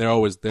 and they're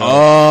always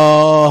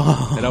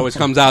Oh, it always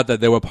comes out that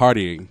they were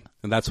partying,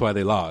 and that's why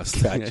they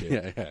lost.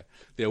 Gotcha. yeah.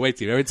 The away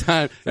team every That's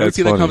team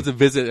that funny. comes to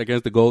visit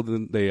against the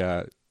Golden,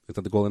 it's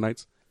not the Golden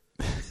Knights.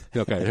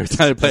 Okay, every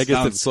time they play That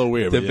against sounds so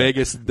weird, the but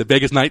yeah.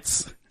 Vegas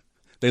Knights,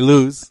 they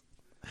lose.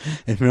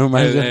 and remember,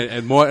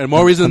 And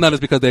more reason than that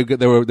is because they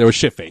were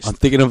shit faced. I'm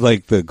thinking of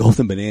like the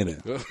Golden Banana.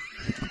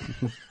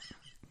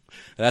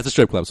 That's a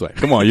strip club, so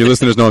Come on, you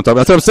listeners know what I'm talking about.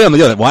 That's what I'm saying. Like,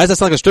 yo, why does that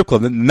sound like a strip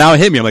club? And now it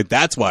hit me. I'm like,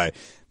 that's why.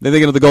 They're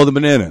thinking of the Golden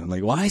Banana. I'm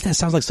like, why does that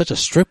sound like such a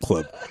strip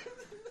club?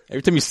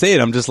 Every time you say it,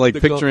 I'm just like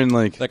picturing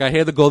like I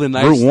hear the Golden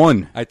Knights. Route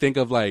 1. I think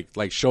of like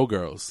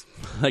showgirls,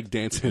 like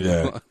dancing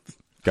Yeah.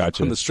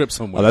 Gotcha. on the strip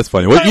somewhere. Oh, that's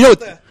funny. Well, you know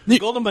what?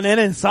 Golden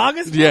Banana and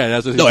Saugus? Yeah,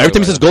 that's what No, every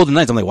time he says Golden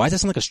Knights, I'm like, why does that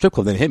sound like a strip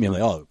club? Then it hit me. I'm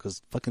like, oh,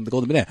 because fucking the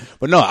Golden Banana.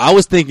 But no, I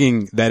was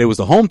thinking that it was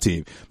the home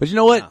team. But you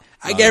know what?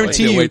 I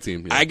guarantee the you. away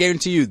team, yeah. I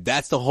guarantee you.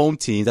 That's the home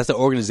team. That's the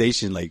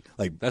organization.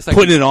 That's like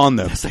putting it on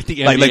them. That's like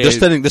the like NBA's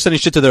they're sending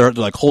shit to their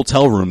like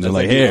hotel rooms and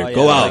like, here,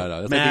 go out.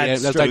 No, Mad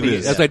that's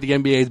like the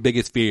NBA's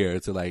biggest fear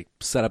to like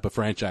set up a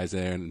franchise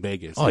there in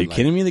Vegas. Oh, are you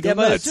kidding me? They go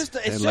but nuts.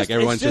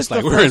 Everyone's just just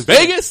like, the we're in first year.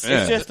 Vegas.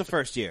 It's just the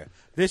first year.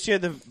 This year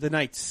the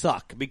Knights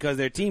suck because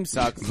their team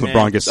sucks.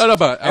 LeBron gets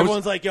but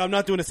everyone's like, yo, I'm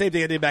not doing the same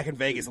thing I did back in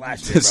Vegas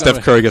last year. Bro.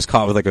 Steph Curry gets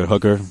caught with like a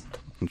hooker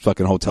in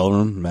fucking hotel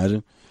room.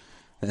 Imagine,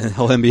 and the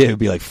whole NBA would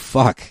be like,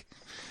 "Fuck,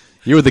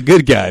 you were the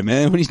good guy,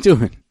 man. What are you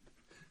doing?"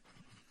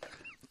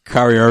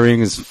 Kyrie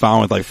Irving is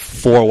found with like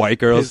 4 white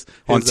girls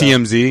on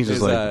TMZ.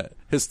 Just like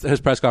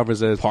his press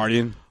conference is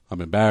partying.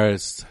 I'm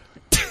embarrassed.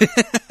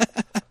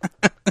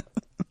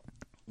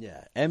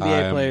 Yeah,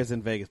 NBA players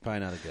in Vegas probably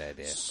not a good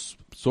idea.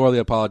 Sorely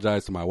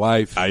apologize to my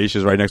wife.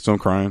 Aisha's right next to him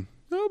crying.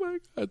 Oh my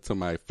God, to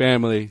my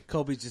family.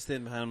 Kobe's just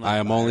sitting behind him. I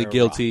am only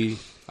guilty.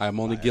 I am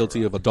only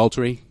guilty of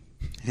adultery.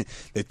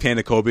 They pan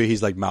to Kobe.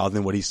 He's like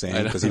mouthing what he's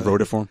saying because he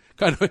wrote it for him.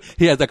 Kind of,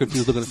 he has that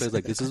confused look on his face,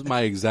 like this is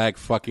my exact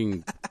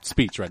fucking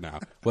speech right now.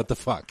 What the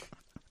fuck?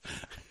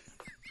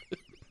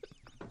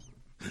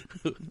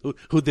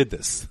 Who did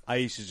this?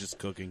 Aisha's just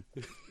cooking.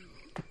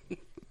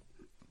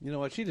 You know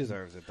what? She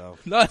deserves it though.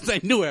 No, I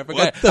knew it.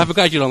 I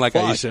forgot you don't like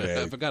fuck, Aisha. man?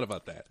 I forgot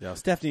about that. Yo,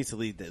 Steph needs to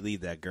lead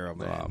that girl,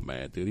 man. Oh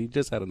man, dude, he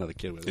just had another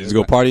kid with her. Just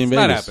go party in It's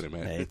not Vegas. happening,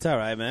 man. Hey, it's all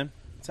right, man.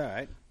 It's all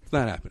right. It's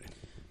not happening.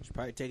 She's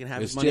probably taking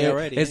half his It's money ju-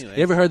 already. it's- Anyways.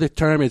 You ever heard the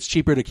term? It's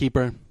cheaper to keep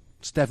her.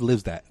 Steph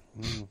lives that.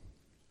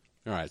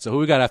 All right, so who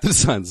we got after the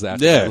Suns?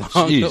 After Yeah, that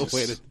long Jesus.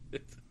 awaited-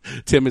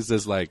 Tim is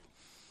just like,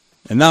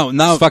 And now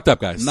it's fucked up,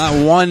 guys.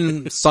 Not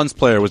one Suns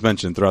player was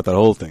mentioned throughout that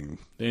whole thing.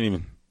 They didn't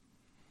even.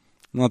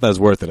 Not that it's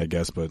worth it, I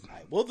guess, but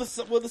Will the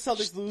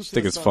Celtics lose? To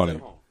think the it's Suns funny.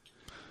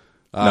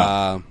 at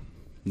home?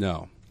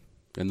 No,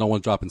 and no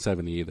one's dropping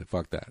 70 either.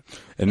 Fuck that.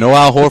 and no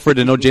Al Horford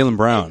and no Jaylen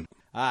Brown.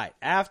 All right.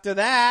 After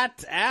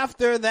that,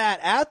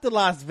 after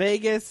Las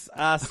Vegas,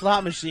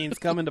 slot machines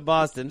coming to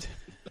Boston.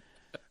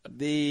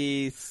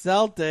 The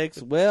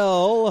Celtics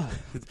will,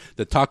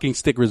 The Talking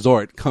Stick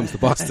Resort comes to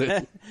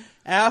Boston.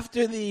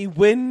 after the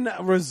Wynn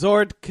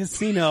Resort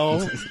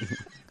Casino.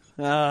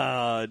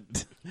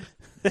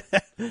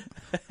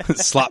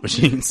 Slot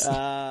machines.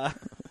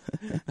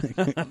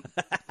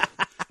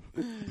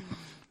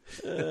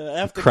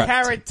 After Correct.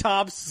 Carrot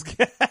Top's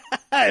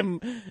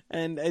and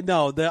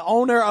no, the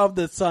owner of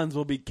the Suns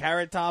will be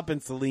Carrot Top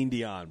and Celine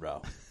Dion,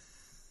 bro.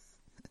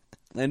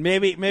 And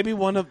maybe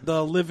one of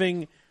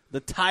the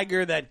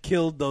tiger that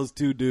killed those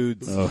 2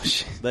 dudes. Oh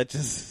shit!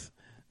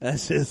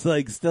 That's just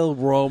like still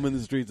roaming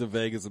the streets of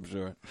Vegas, I'm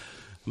sure.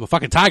 I'm a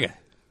fucking tiger.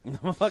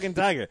 I'm a fucking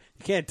tiger.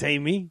 You can't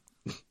tame me.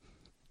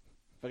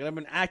 Fucking, I've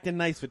been acting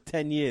nice for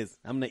 10 years.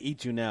 I'm gonna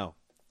eat you now.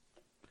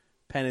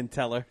 Penn and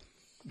Teller.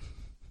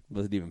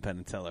 Wasn't even Penn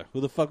and Teller.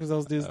 Who the fuck was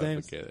those dudes'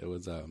 names? Okay, it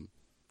was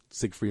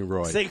Siegfried and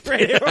Roy.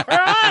 Siegfried.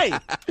 Right.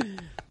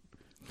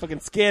 Fucking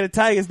scared of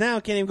tigers now.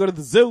 Can't even go to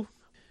the zoo.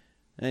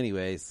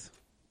 Anyways.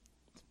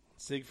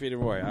 Siegfried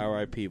and Roy.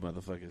 R.I.P.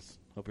 motherfuckers.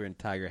 Hope you're in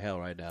tiger hell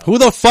right now. Who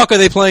the fuck are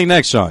they playing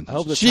next, Sean? I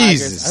hope the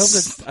Jesus.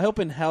 Tigers, I hope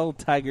in hell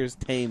Tigers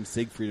tame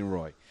Siegfried and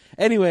Roy.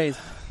 Anyways,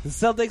 the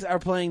Celtics are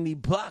playing the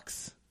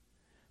Bucks.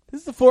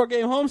 This is a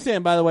 4-game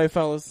homestand, by the way,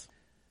 fellas.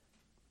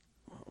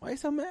 Why are you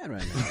so mad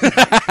right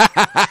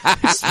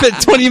now?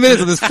 Spent 20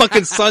 minutes on this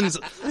fucking Suns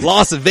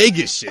Las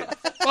Vegas shit.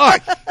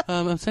 Fuck.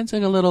 I'm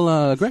sensing a little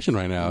aggression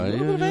right now. A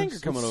little bit of anger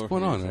coming What's over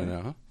going from on you, right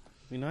now? Huh?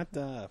 You're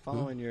not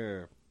following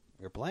your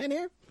plan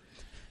here?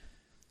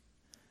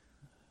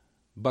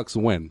 Bucks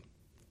win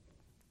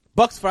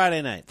Bucks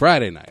Friday night,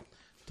 Friday night.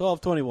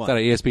 12:21. Is that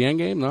an ESPN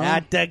game? No.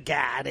 At the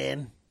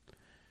Garden.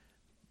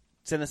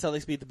 Send the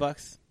Celtics beat the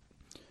Bucks?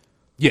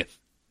 Yes.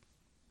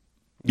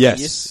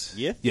 Yes.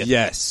 Yes?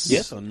 Yes.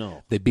 Yes or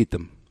no? They beat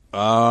them.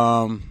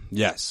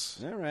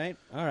 Yes. All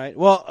right.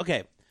 Well,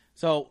 okay.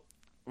 So,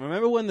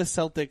 remember when the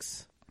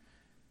Celtics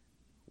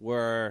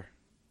were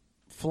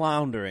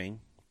floundering?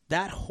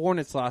 That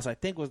Hornets loss, I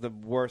think, was the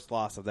worst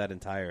loss of that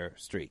entire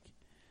streak.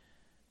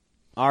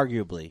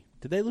 Arguably.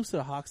 Did they lose to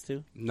the Hawks,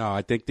 too? No,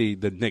 I think the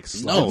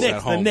Knicks. No. lost The at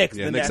Knicks, home. the Knicks,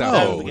 Yeah, the Knicks Knicks. at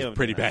That home was the was game.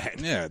 pretty bad.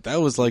 Yeah,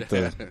 that was like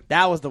the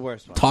That was the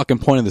worst one. talking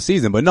point of the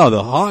season. But no,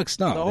 the Hawks,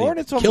 no. The they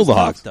Hornets one killed was the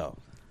tough, Hawks. though.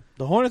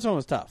 The Hornets one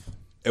was tough.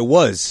 It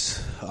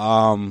was. That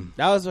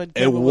was what It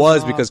Kemba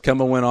was off, because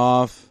Kemba went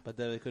off. but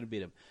they couldn't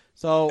beat him.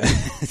 So Kyrie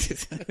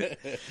tried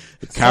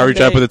to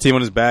Sunday- put the team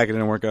on his back. It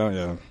didn't work out.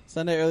 Yeah.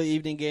 Sunday early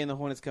evening game, the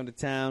Hornets come to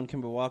town.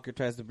 Kimber Walker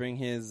tries to bring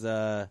his,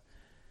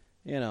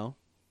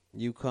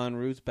 Yukon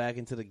roots back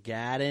into the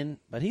Garden,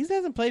 but he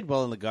hasn't played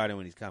well in the Garden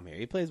when he's come here.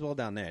 He plays well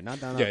down there,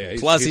 not down there.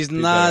 Plus, he's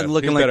not better-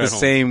 looking he's like better the at home.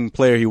 same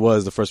player he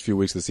was the first few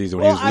weeks of the season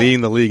when Well, he was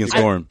leading the league in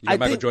scoring. You got I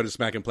Michael think- Jordan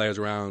smacking players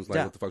around. Like,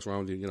 Yeah. what the fuck's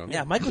wrong with you? You know.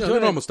 Yeah, Michael the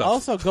Jordan normal stuff.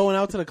 also going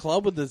out to the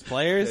club with his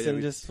players Yeah,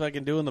 and just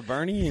fucking doing the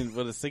Bernie and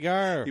with a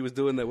cigar. He was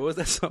doing that. What was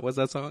that song? What's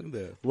that song?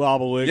 The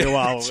wobble with it,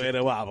 wobble with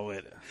it, wobble with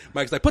it.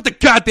 Mike's like, put the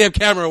goddamn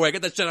camera away.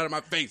 Get that shit out of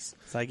my face.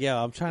 It's like,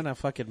 yo, I'm trying to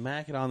fucking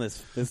mack it on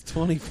this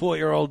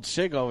 24-year-old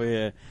chick over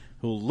here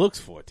who looks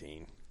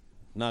 14.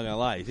 Not gonna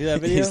lie. You see that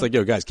video? He's like,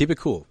 yo, guys, keep it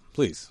cool,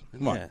 please.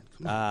 Come on.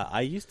 Yeah.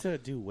 I used to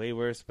do way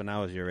worse when I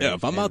was your age. Yeah,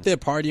 if I'm out there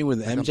partying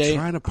with MJ, I'm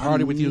trying to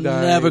party with you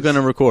guys. Never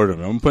gonna record it.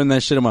 I'm putting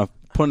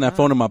that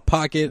phone in my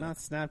pocket. Not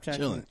Snapchat,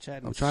 Chilling.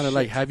 chatting. I'm trying to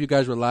like have you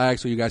guys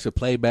relax so you guys can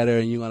play better,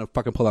 and you want to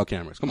fucking pull out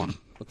cameras. Come on,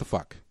 what the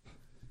fuck?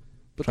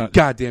 Put the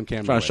goddamn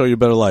camera. Trying away. to show you a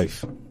better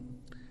life.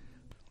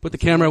 Put the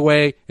camera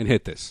away and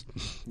hit this.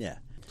 Yeah.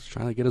 He's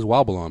trying to get his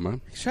wobble on,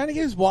 man. He's trying to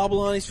get his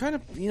wobble on. He's trying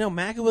to,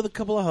 mack it with a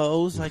couple of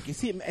hoes. Like,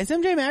 is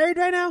MJ married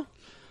right now?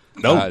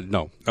 No,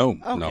 No. Oh,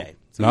 Okay.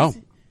 No.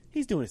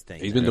 He's doing his thing.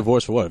 He's been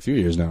divorced for what? A few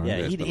years now.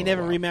 Right? Yeah, he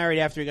never remarried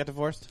after he got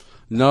divorced.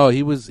 No,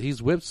 he's with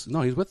He's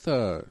got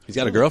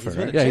a girlfriend,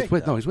 He's with right? a yeah, chick, he's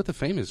with though. he's with a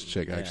famous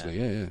chick actually.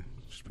 Yeah.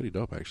 She's pretty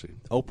dope actually.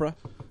 Oprah.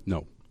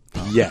 No.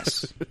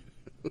 Yes.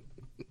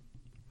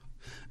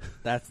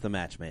 That's the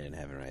match made in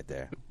heaven right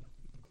there.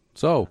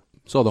 So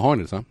the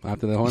Hornets, huh?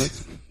 After the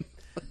Hornets?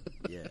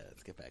 Yeah,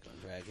 let's get back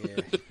on track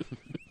here.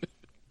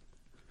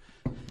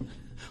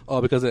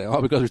 all because we're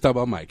talking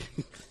about Mike.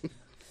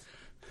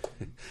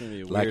 It's gonna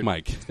be a Like weird,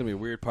 Mike. It's gonna be a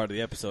weird part of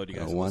the episode you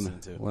guys I listen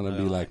to. want to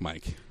be like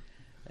Mike.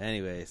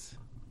 Anyways,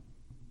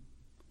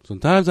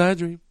 Sometimes I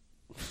dream.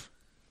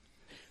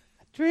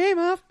 dream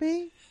of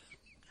me.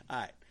 All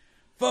right,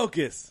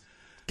 focus.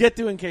 Get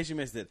to in case you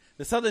missed it.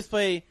 The Celtics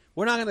play.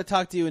 We're not going to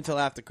talk to you until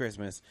after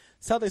Christmas.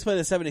 Celtics play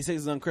the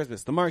 76ers on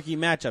Christmas. The marquee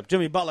matchup.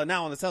 Jimmy Butler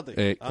now on the Celtics.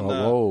 Hey, on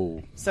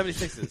whoa. the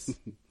 76ers.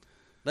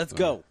 Let's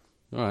go.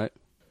 All right.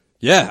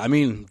 Yeah, I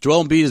mean,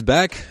 Joel Embiid is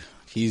back.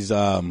 He's He's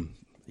balling.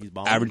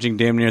 averaging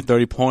damn near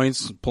 30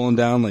 points, pulling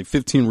down like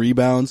 15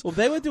 rebounds. Well,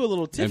 they went through a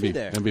little tiffy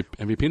there.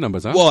 MVP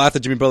numbers, huh? Well, after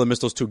Jimmy Butler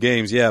missed those 2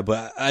 games, yeah,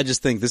 but I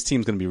just think this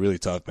team's going to be really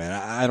tough, man.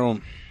 I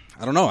don't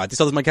know. I think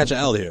Celtics might catch an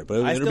L here, but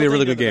I it'll still be a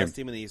really think good they're the game. best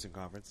team in the Eastern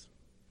Conference.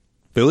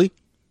 Philly?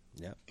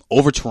 Yep.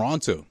 Over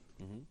Toronto?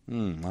 I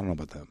don't know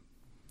about that.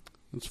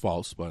 It's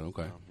false, but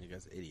okay. You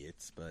guys are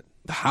idiots, but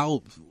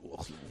How?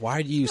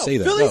 Why do you say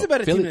that? Philly's No. a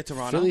better team Philly, than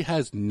Toronto. Philly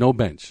has no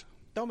bench,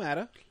 Don't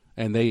matter.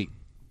 and they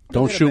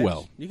don't get a shoot bench.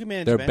 well. You can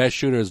manage Their a bench. best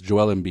shooter is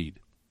Joel Embiid.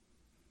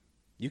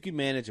 You can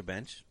manage a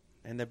bench,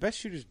 and their best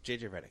shooter is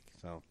JJ Redick.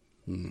 So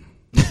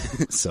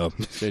So,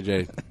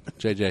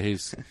 JJ,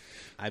 he's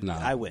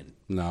I win.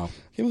 no. can't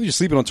believe you're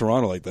sleeping on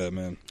Toronto like that,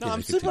 man. No,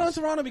 I'm sleeping on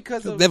Toronto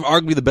because of They're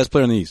arguably the best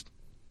player in the East.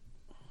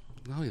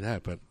 Not only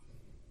that, but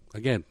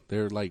again,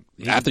 they're like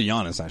After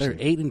Giannis, they're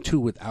actually. 8-2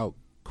 without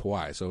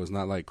Kawhi, so it's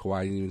not like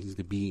Kawhi even needs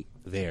to be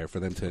there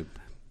for them to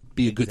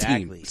be a good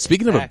Exactly. team.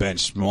 Speaking of a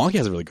bench, Milwaukee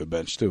has a really good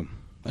bench, too.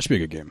 That should be a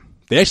good game.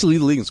 They actually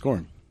lead the league in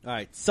scoring. All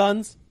right,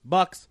 Suns,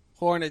 Bucks,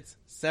 Hornets,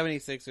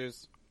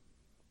 76ers.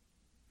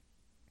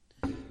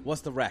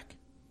 What's the rec?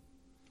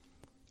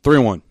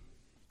 3-1.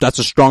 That's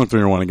a strong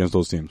 3-1 against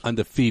those teams.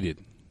 Undefeated.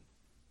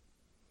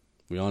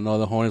 We all know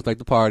the Hornets like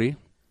to party.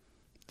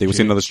 They would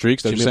see another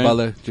streak. Jimmy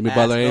Butler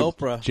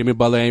Oprah. Jimmy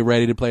Butler ain't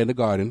ready to play in the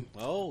Garden.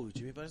 Oh,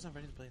 Jimmy Butler's not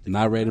ready to play at the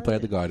Not ready to play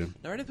at the Garden.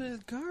 Not ready to play at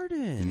the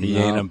Garden. He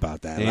ain't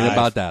about that Ain't life.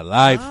 about that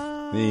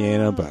life. He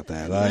ain't about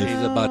that life.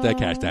 He's about that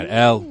catch that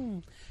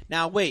L.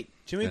 Now, wait.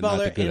 Jimmy And not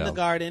Butler the good in the L.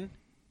 Garden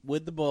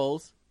with the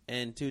Bulls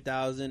in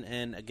 2000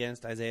 and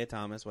against Isaiah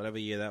Thomas, whatever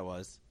year that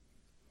was.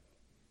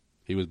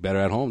 He was better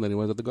at home than he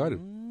was at the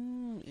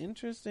Garden.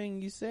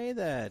 Interesting you say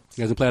that.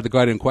 He hasn't played at the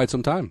Garden in quite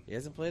some time. He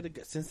hasn't played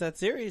since that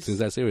series. Since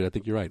that series, I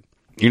think you're right.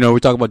 You know, we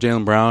talk about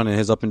Jaylen Brown and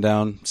his up and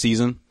down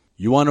season.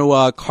 You want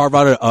to carve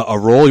out a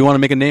role? You want to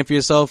make a name for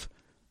yourself?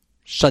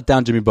 Shut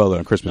down Jimmy Butler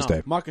on Christmas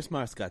Day. Marcus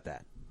Smart's got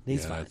that.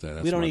 He's fine. That's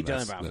We don't smart. need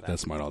Jaylen Brown for that.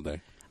 That's smart all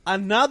day.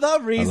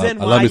 Another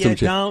reason I love why me some you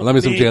J- don't I love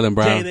me some need Jaylen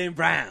Brown. Jaylen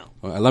Brown.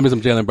 I love me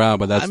some Jaylen Brown,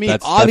 but that's I mean,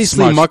 that's obviously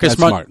smart. Marcus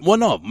That's Smart. Well,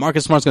 no,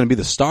 Marcus Smart's going to be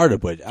the starter,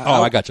 but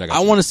I got you. I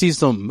want to see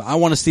some. I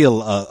want to see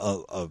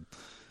a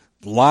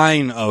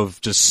line of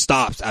just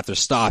stops after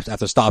stops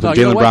after stops. No, and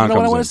you know Jaylen what? Brown You know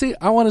what I comes want in.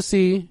 to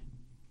see?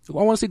 I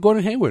want to see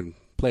Gordon Hayward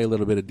play a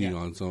little bit of D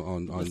on.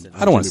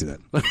 I don't want to see that.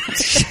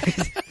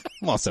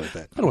 I'm all set with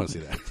that. I don't want to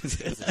see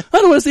that. I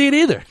don't want to see it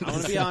either. I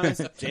want to be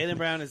honest. Jaylen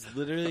Brown is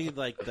literally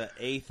like the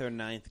 8th or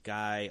 9th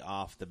guy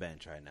off the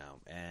bench right now,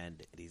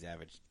 and he's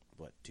averaged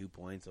 2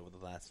 points over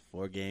the last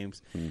 4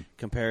 games,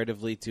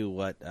 comparatively to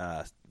what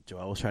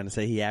Joel was trying to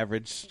say. He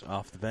averaged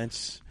off the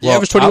bench. He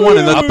averaged 21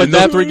 in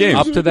those 3 games.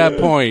 Up to that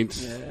point,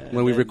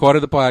 when we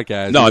recorded the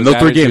podcast. No, he in was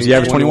those 3 games, he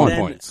averaged averaging 21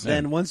 points.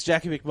 Then once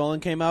Jackie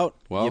McMullen came out,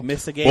 Well- you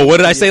missed a game. Well, what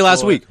did I You say last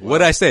scored. week? What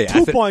did I say?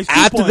 2 points.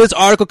 After this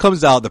article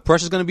comes out, the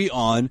pressure's going to be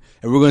on,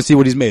 and we're going to see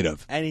what he's made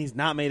of. And he's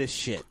not made a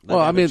shit. Well,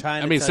 Like I I've been mean,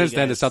 trying to tell since you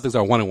then the guys. Celtics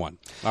are 1-1.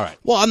 All right.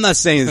 Well, I'm not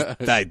saying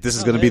that this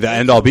is going to be the they're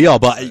end all be all,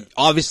 but They're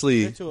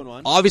obviously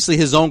 2-1.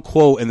 his own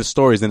quote and the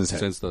story is in his head.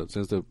 Since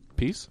the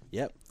piece,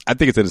 Yep, I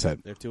think it's in his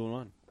head. they're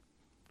 2-1.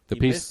 the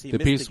He piece, missed- he the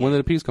missed piece. the When game.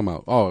 did the piece come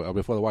out? Oh,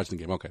 before the Washington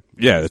game. Okay.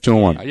 Yeah, it's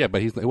 2-1. Yeah,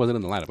 but he wasn't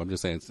in the lineup. I'm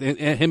just saying,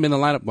 him in the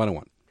lineup,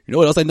 1-1. You know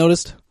what else I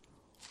noticed?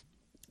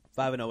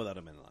 5-0 without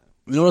him in the line.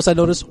 You know what else I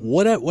noticed?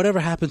 Whatever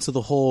happened to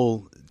the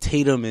whole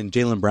Tatum and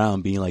Jaylen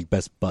Brown being like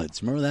best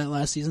buds? Remember that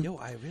last season? Yo,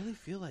 I really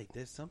feel like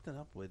there's something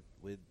up with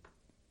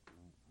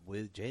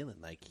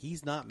Jalen. Like,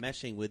 he's not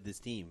meshing with this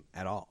team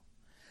at all.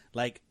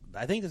 Like,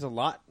 I think there's a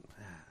lot.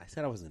 I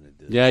said I wasn't going to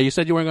do this. Yeah, you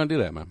said you weren't going to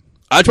do that, man.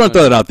 I just want to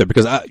throw that out there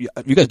because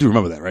you guys do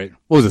remember that, right?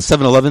 What was it,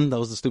 7-Eleven? That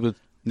was the stupid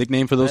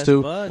nickname for those Best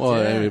two? buds,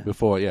 Well, yeah.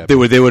 before, yeah. They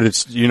were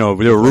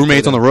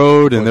roommates on the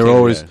road, and they were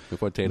always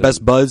before Tatum.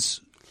 best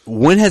buds.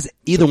 When has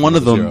either one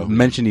of them Zero.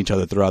 mentioned each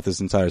other throughout this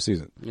entire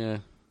season? Yeah.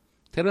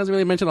 Tatum doesn't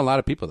really mention a lot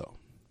of people, though.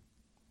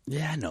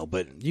 Yeah, I know,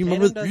 but you Tatum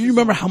remember? does You his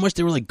remember own. how much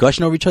they were like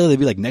gushing over each other? They'd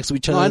be like next to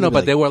each other. No, I know, They'd be, but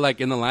like, they were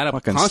like in the lineup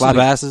fucking constantly.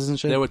 slap asses and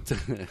shit. They were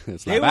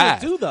They were the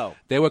two, though.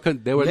 They were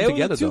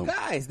together the two though.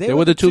 guys. They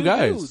were the two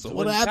guys. dudes. What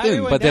When happened? Kyrie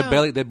went But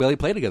down- they barely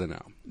play together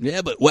now.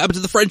 Yeah, but what happened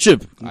to the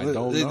friendship? I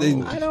don't They-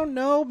 know. I don't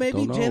know.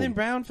 Maybe Don't know. Jaylen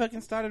Brown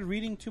fucking started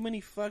reading too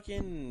many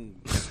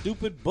fucking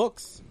stupid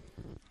books.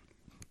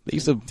 They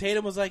used to.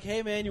 Tatum was like,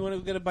 "Hey man, you want to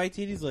go get a bite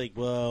to eat?" He's like,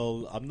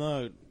 "Well, I'm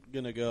not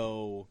gonna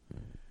go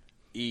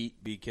eat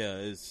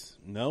because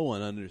no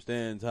one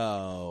understands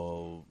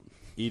how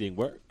eating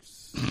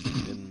works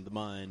in the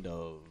mind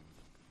of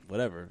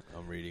whatever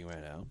I'm reading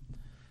right now."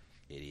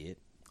 Idiot.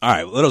 All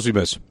right, what else we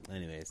missed?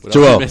 Anyways,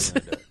 Joel. Wait,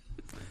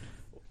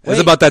 It's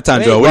about that time,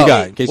 wait, Joel. What do you well,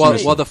 got? In case you Well,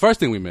 missed well, it? the first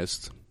thing we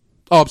missed.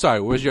 Oh, I'm sorry.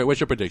 What's your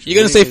prediction?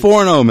 You're gonna say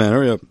 4-0, man.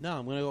 Hurry up. No,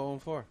 I'm gonna go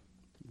 1-4.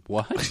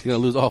 What? You're gonna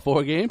lose all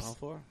 4 games? All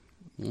 4.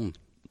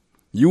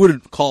 You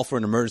would call for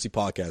an emergency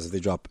podcast if they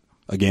drop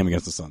a game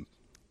against the Suns.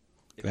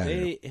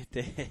 If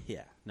they,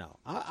 yeah, no.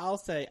 I'll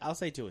say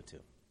 2-2.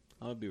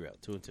 I'm gonna be real,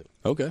 2-2.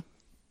 Okay.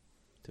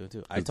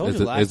 2-2. I told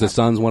you last Is the time.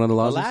 Suns one of the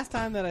The losses? last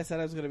time that I said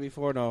I was going to be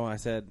 4-0, I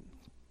said,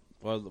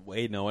 well,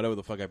 wait, no, whatever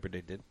the fuck I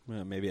predicted.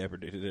 Well, maybe I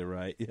predicted it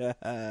right. Yeah.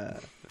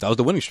 That was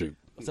the winning streak.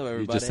 What's up, You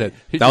everybody? just said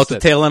That was the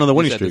tail end of the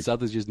winning The streak.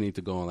 Celtics just need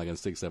to go on like a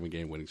 6-7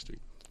 game winning streak,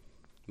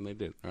 and they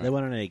did. All They right.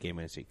 went on an 8-game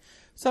winning streak.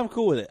 So I'm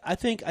cool with it. I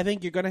think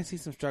you're going to see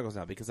some struggles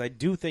now because I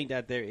do think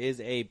that there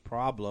is a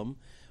problem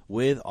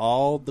with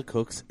all the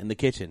cooks in the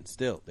kitchen.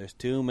 Still, there's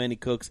too many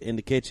cooks in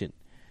the kitchen.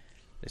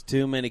 There's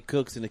too many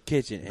cooks in the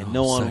kitchen, and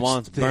no one such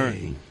wants burnt.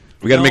 thing.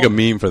 We got to No. make a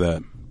meme for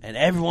that. And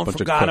everyone Bunch of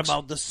forgot cooks.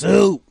 about the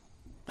soup.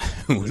 What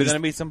There's is- going to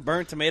be some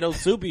burnt tomato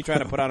soup you try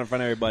to put out in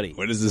front of everybody.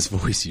 What is this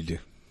voice you do?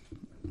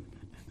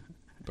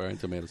 Burnt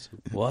tomato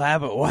soup. What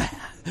happened? What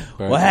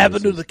Burnt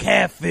happened to tomato the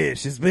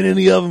catfish? It's been in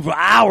the oven for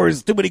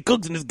hours. Too many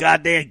cooks in this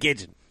goddamn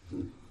kitchen.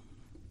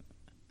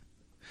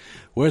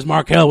 Where's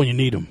Markel when you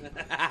need him?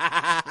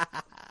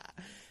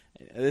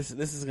 This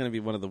is going to be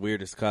one of the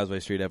weirdest Causeway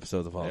Street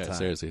episodes of all Yeah, time.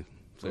 seriously.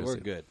 So we're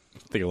good. I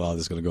think a lot of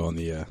this is going to go on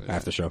the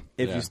after show.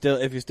 If Yeah.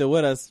 you're still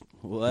with us,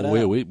 what up?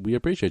 We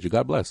appreciate you.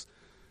 God bless.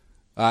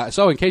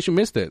 So, in case you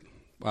missed it,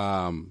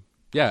 Al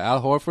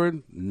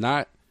Horford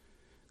not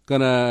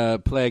gonna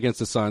play against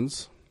the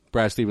Suns.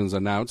 Brad Stevens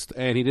announced,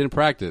 and he didn't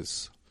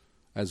practice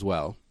as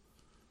well.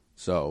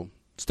 So,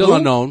 still Who?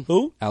 unknown.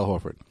 Who? Al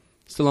Horford.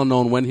 Still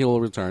unknown when he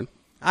will return.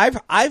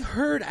 I've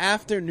heard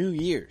after New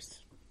Year's.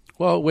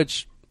 Well,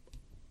 which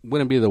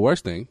wouldn't be the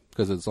worst thing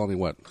because it's only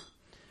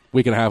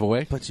week and a half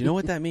away. But you know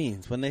what that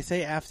means? When they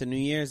say after New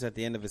Year's at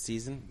the end of a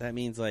season, that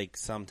means like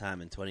sometime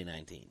in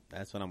 2019.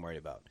 That's what I'm worried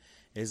about.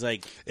 It's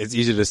like, It's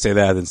easier to say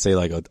that than say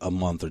like a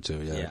month or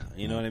two. Yeah. yeah,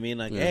 you know what I mean?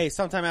 Like, hey,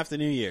 sometime after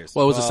New Year's.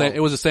 Well, it was the same.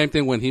 It was the same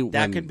thing when he.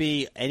 That could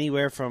be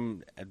anywhere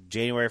from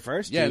January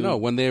 1st Yeah, to no.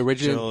 When they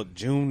originally. till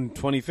June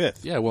 25th.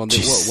 Yeah, well,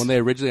 Jesus. when they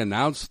originally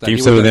announced that Game he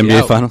was 7 of gonna the be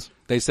NBA out, Finals?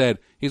 they said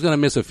he's going to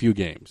miss a few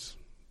games.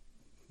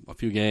 A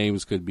few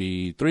games could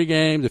be 3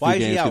 games. A few Why is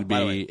he games out, could by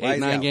the be way? Why is 8, he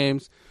 9 out?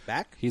 games.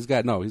 Back? He's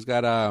got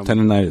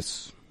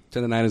Tendonitis.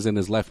 tendonitis in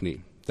his left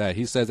knee that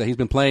he says that he's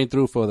been playing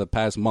through for the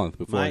past month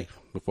Mike.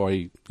 before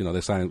he they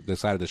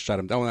decided to shut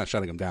him down. Well, not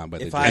shutting him down,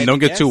 but If they I- just- And don't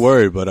get guess- too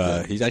worried,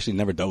 but he's actually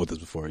never dealt with this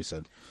before, he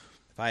said.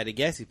 If I had to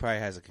guess, he probably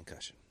has a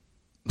concussion.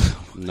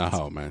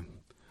 no, man.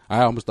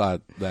 I almost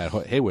thought that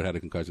Hayward had a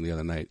concussion the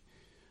other night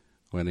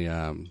when he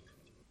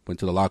went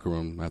to the locker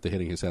room after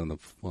hitting his head on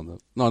the.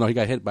 No, he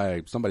got hit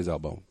by somebody's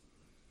elbow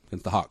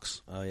against the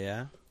Hawks. Oh,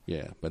 yeah?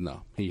 Yeah, but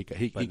no, he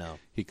no.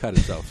 he cut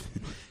himself.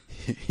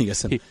 He got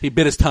some. he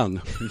bit his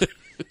tongue.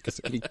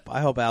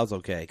 I hope Al's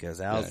okay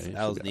because Al's he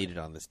should be needed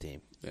on this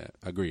team. Yeah,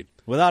 agreed.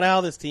 Without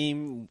Al, this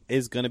team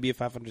is going to be a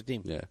 500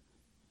 team. Yeah.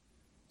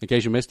 In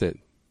case you missed it,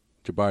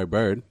 Jabari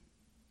Bird. In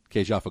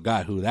case y'all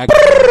forgot who that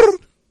guy is.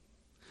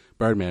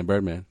 Birdman.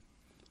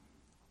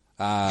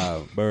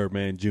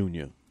 Birdman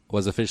Jr.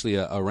 Was officially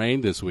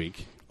arraigned this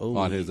week Oh,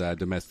 on yeah. his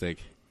domestic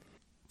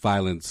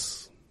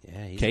violence.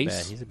 Yeah,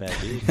 Case? He's a bad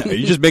dude. Are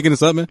you just making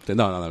this up, man?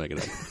 No, I'm not making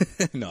it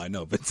up. No, I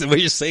know, but the way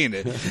you're saying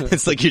it,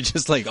 it's like you're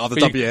just like off the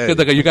top of your head.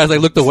 Because you guys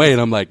looked away, and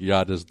I'm like,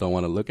 y'all just don't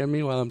want to look at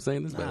me while I'm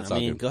saying this. But it's I all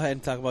mean, good. go ahead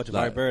and talk about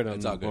Nah, Jabari Bird.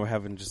 it's all good. We're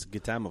having just a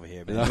good time over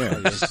here. Yeah,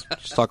 Man. just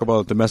talk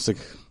about domestic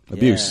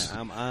abuse.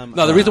 Yeah, I'm,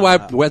 No, the reason why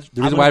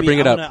I bring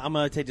it up. I'm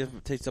going to take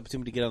this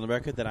opportunity to get on the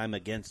record that I'm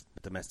against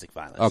domestic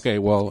violence. Okay,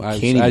 well, as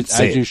can't even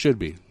say it. you should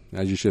be.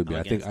 As you should be.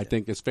 I'm I think against it. I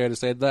think it's fair to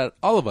say that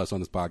all of us on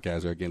this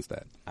podcast are against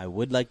that. I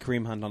would like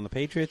Kareem Hunt on the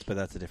Patriots, but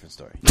that's a different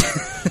story.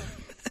 It's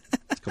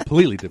a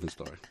completely different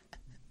story.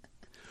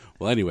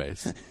 Well,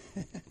 anyways.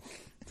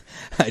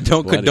 I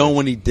don't Well, condone anyway.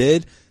 when he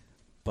did,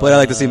 but I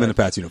like to see him in the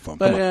Pats uniform.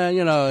 But, Come on.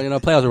 you know,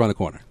 playoffs around the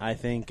corner. I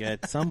think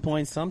at some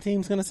point some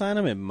team's going to sign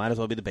him. It might as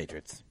well be the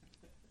Patriots.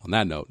 On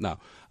that note, no.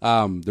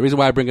 The reason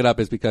why I bring it up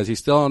is because he's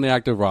still on the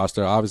active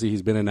roster. Obviously,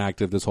 he's been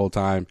inactive this whole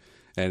time,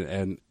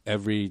 and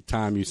every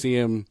time you see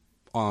him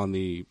on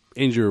the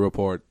injury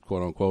report,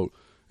 quote unquote,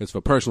 it's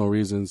for personal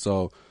reasons.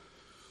 So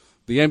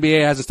the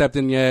NBA hasn't stepped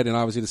in yet, and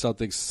obviously the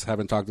Celtics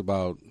haven't talked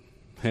about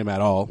him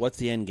at all. What's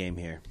the end game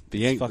here?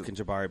 It's fucking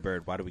Jabari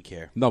Bird. Why do we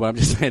care? No, but I'm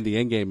just saying the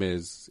end game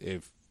is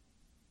if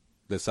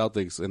the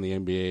Celtics and the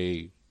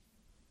NBA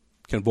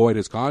can void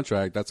his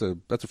contract, that's a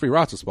free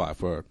roster spot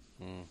for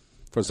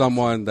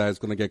someone that's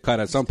going to get cut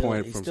at some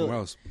point from somewhere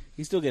else.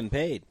 He's still getting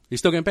paid. He's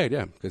still getting paid,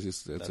 yeah,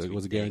 because it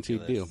was a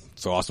guaranteed deal.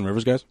 So Austin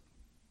Rivers, guys?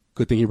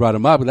 Good thing you brought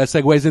him up. But that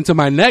segues into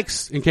my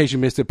next, in case you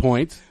missed it,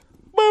 point.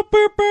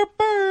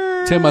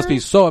 Tim must be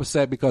so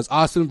upset because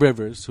Austin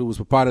Rivers, who was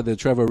a part of the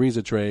Trevor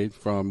Ariza trade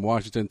from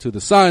Washington to the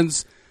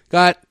Suns,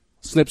 got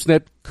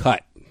snip,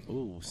 cut.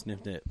 Ooh,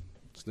 snip, snip.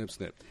 Snip,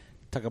 snip.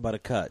 Talk about a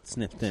cut.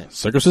 Snip, snip.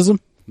 Circumcision?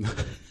 What?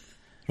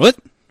 What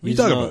are you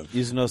talking about?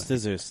 Using no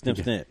scissors. Snip,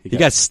 snip. He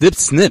got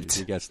snipped.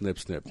 He got snip.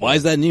 Why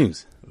is that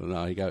news?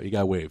 No, he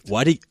got waived.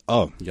 Why did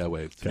He got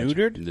waived.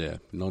 Neutered? Yeah.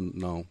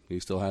 No. He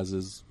still has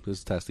his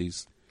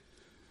testes.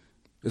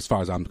 As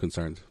far as I'm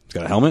concerned. He's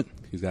got a helmet?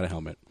 He's got a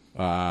helmet.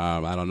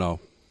 I don't know.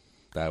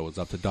 That was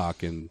up to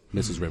Doc and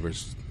Mrs.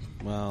 Rivers.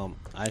 Well,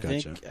 I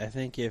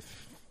think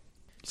if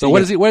so,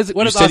 what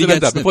does Austin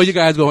end up? Before you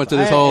guys go into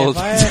this whole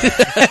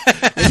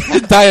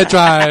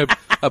diatribe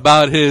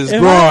about his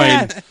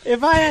groin,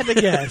 if I had to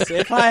guess,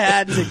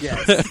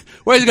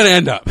 where's he going to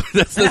end up?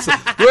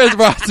 Where's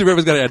Austin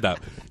Rivers going to end up?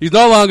 He's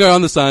no longer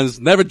on the Suns.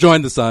 Never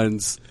joined the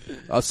Suns.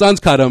 Suns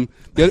cut him.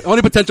 The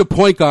only potential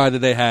point guard that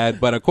they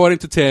had, but according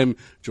to Tim,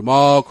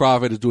 Jamal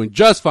Crawford is doing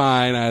just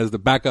fine as the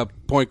backup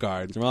point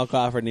guard. Jamal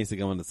Crawford needs to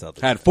go in the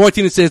Celtics. Had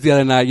 14 assists the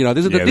other night. You know,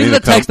 these are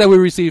the texts that we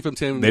received from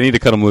Tim. They need to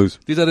cut him loose.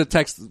 These are the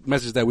text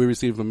messages that we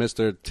received from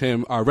Mr.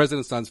 Tim, our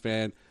resident Suns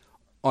fan,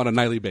 on a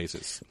nightly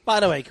basis. By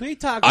the way, can we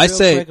talk real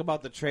quick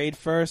about the trade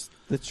first?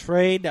 The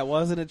trade that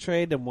wasn't a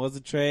trade, that was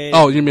a trade.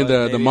 Oh, you mean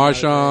the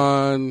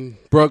Marshawn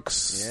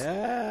Brooks?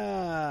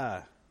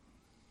 Yeah.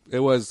 It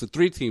was the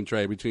 3-team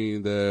trade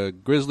between the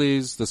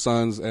Grizzlies, the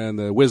Suns, and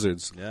the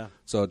Wizards. Yeah.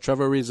 So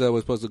Trevor Ariza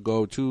was supposed to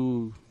go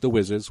to the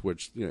Wizards,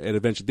 which it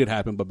eventually did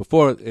happen. But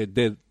before it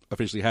did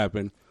officially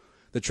happen,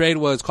 the trade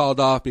was called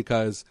off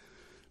because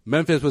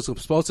Memphis was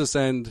supposed to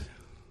send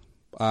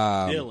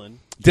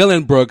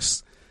Dylan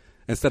Brooks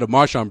instead of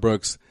Marshawn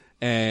Brooks,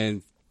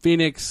 and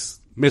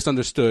Phoenix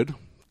misunderstood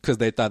because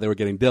they thought they were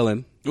getting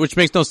Dylan, which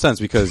makes no sense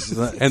because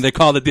and they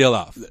called the deal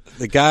off.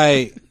 The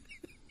guy.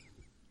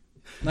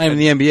 Not even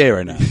the NBA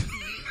right now.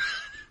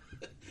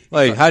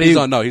 Like, how do you?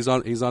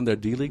 He's on their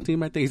D-League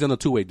team, I think. He's on a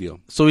 2-way deal.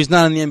 So he's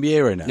not in the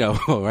NBA right now?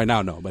 No, right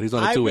now, no. But he's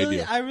on a 2-way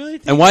deal. I really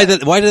think and why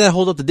did that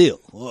hold up the deal?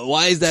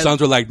 Why is that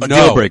Suns were like, a no.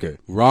 deal breaker?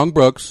 Wrong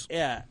Brooks.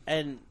 Yeah,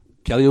 and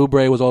Kelly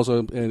Oubre was also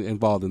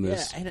involved in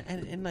this. Yeah,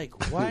 and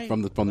like, why?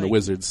 from the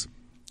Wizards.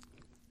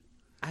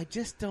 I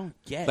just don't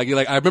get it.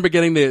 Like I remember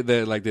getting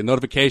the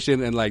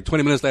notification, and like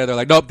 20 minutes later, they're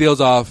like, nope, deal's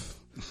off.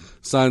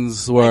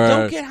 Suns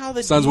were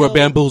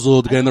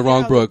bamboozled, getting the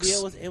wrong Brooks. The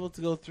deal was able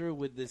to go through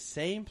with the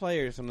same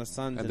players from the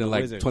Suns and then the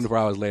like Wizards. 24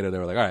 hours later, they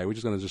were like, all right, we're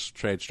just going to just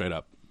trade straight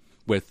up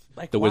with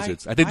the why?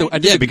 Wizards. I think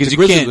because the you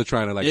Grizzlies can't. were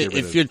trying to like. Get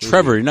rid if you're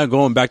Trevor, you're not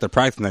going back to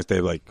practice the next day.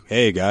 Like,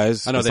 hey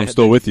guys, I'm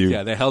still with you.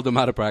 Yeah, they held him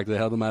out of practice. They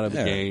held him out of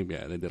the game.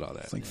 Yeah, they did all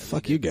that. It's like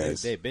fuck you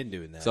guys. They've been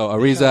doing that. So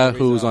Ariza,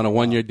 who's on a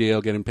 1-year deal,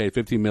 getting paid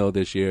 $15 million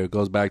this year,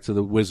 goes back to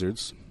the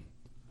Wizards.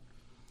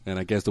 And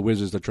I guess the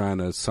Wizards are trying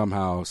to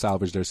somehow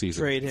salvage their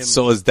season. Trade him.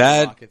 So is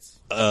that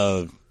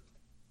a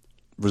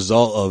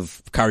result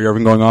of Kyrie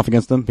Irving going off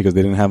against them because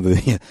they didn't have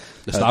the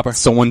stopper,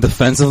 someone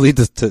defensively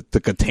to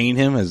contain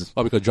him?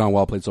 Because John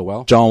Wall played so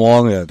well. John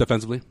Wall, yeah,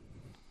 defensively.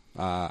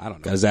 I don't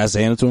know. Got his ass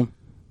handed to him.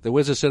 The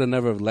Wizards should have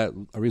never let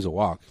Ariza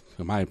walk,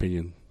 in my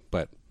opinion.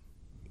 But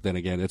then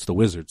again, it's the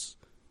Wizards.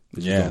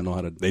 They don't know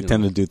how to. They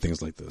tend to do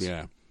things like this.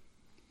 Yeah.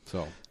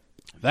 So.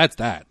 That's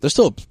that.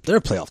 They're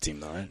a playoff team,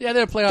 though, right? Yeah,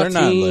 they're a playoff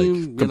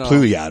team. They're not like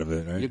completely out of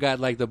it, right? You got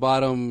like the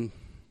bottom,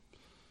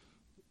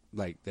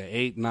 like the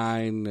 8,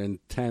 9, and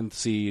 10th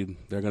seed.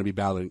 They're going to be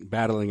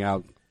battling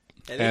out,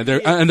 and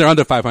they're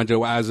under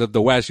 500. As of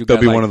the West, they'll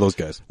be one of those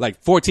guys.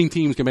 Like 14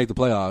 teams can make the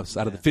playoffs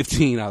out of the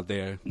 15 out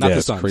there. Not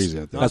the Suns. Crazy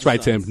out there. That's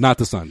right, Tim. Not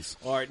the Suns.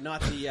 Or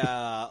not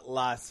the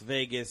Las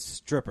Vegas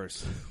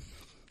strippers.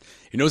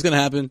 You know what's going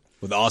to happen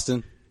with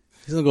Austin?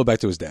 He's going to go back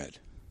to his dad.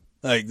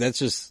 Like that's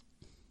just.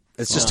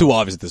 It's just too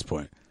obvious at this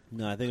point.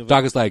 No, I think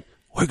Doc is like,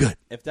 we're good.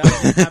 If that was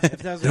going to happen,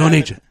 that was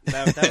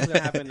going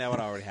to happen, that would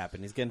already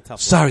happen. He's getting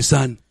tough. Sorry,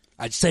 son.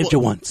 I saved you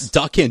once.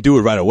 Doc can't do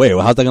it right away.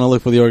 Well, how's that going to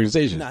look for the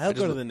organization? No, he'll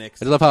go to the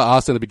Knicks. I just love how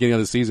Austin at the beginning of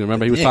the season,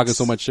 remember, he was talking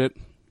so much shit?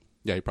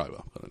 Yeah, he probably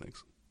will go to the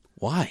Knicks.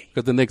 Why?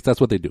 Because the Knicks,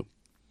 that's what they do.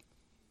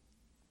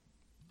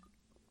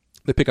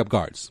 They pick up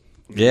guards.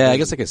 Yeah, I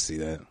guess I can see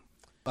that.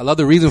 I love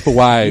the reason for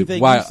why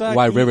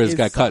Rivers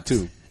got cut,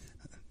 too.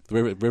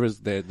 Rivers,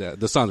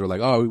 the Suns were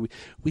like, oh,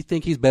 we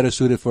think he's better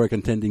suited for a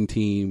contending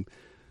team.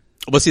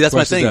 Well, see, that's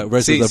my thing.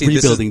 Versus a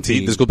rebuilding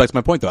team. This goes back to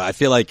my point, though. I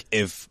feel like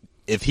if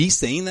he's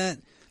saying that,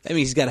 that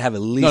means he's got to have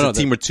at least a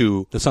team or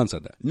two. The Suns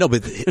said that. No,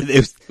 but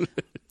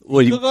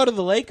Well, He'll go to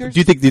the Lakers. Do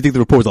you think the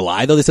report was a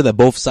lie though? They said that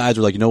both sides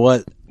were like, you know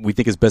what, we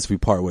think it's best if we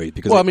part ways.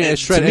 Because Well, I mean,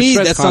 it's to me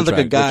Shred's that sounds like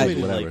a contract, guy. which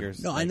is whatever.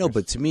 Lakers. No, I know,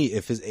 but to me,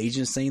 if his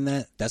agent's saying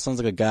that, that sounds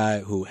like a guy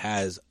who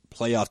has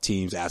playoff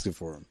teams asking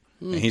for him,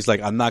 and he's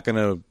like, I'm not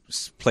gonna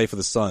play for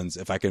the Suns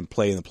if I can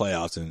play in the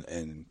playoffs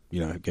and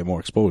get more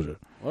exposure.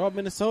 What about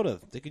Minnesota?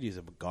 They could use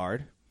a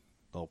guard,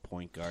 little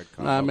point guard.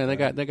 Nah, I mean, they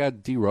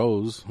got D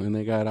Rose and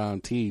they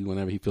got T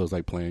whenever he feels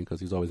like playing because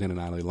he's always in and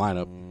out of the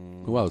lineup.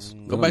 Who else?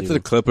 Go back to the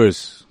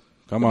Clippers.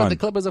 Come But on. the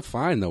Clippers are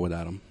fine though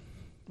without him.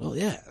 Well,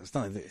 yeah, it's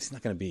not going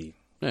to be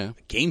Yeah. a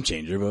game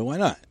changer, but why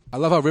not? I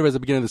love how Rivers at the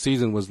beginning of the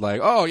season was like,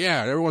 "Oh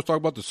yeah, everyone's talking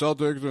about the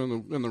Celtics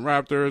and the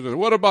Raptors, and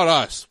what about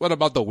us? What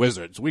about the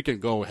Wizards? We can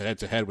go head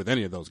to head with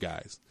any of those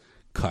guys."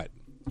 Cut,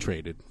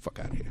 traded, fuck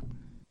out of here.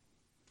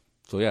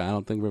 So yeah, I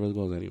don't think Rivers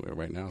goes anywhere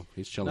right now.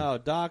 He's chilling. No,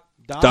 Doc.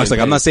 Doc's like,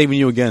 I'm not saving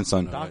you again,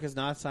 son. Doc is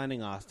not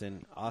signing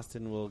Austin.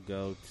 Austin will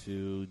go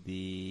to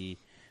the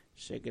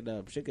shake it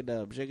up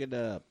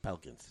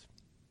Pelicans.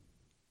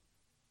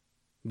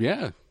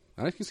 Yeah,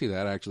 I can see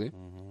that actually.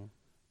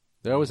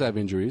 They always have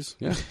injuries.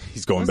 Yeah,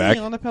 He's going Wasn't back.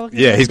 he on the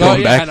Pelicans? Yeah, he's Oh,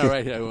 going yeah, back. I know,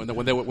 right? Yeah,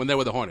 when they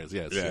were the Hornets.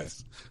 Yes, Yeah.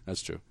 yes,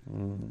 that's true.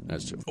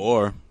 That's true.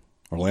 Or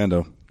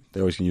Orlando. They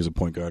always can use a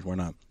point guard. Why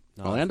not?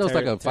 No, Orlando's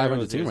like a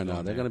 500 team Rozier's right now.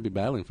 going They're there. going to be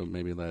battling for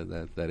maybe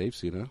that eighth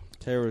seed, huh?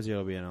 Terry Rozier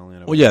will be in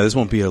Orlando. Well, yeah, this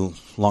won't be a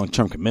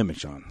long-term commitment,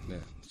 Sean. Yeah.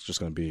 It's just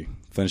going to be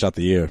finish out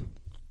the year,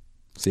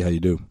 see how you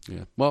do.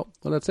 Yeah. Well,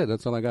 that's it.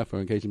 That's all I got for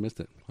in case you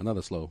missed it.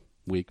 Another slow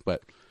week,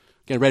 but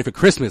getting ready for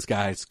Christmas,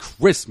 guys.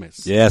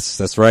 Christmas. Yes,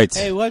 that's right.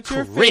 Hey, what's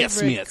your Christmas.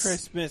 favorite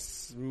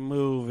Christmas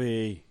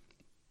movie?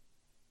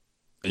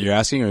 You're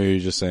asking, or are you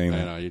just saying I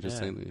that? know. You're just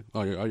Yeah. saying.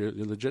 Oh, you're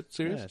legit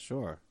serious? Yeah,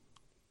 sure.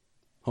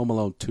 Home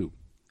Alone 2.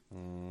 I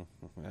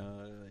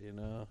feel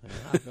about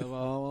Home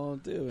Alone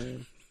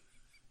too,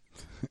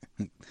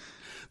 man.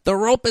 The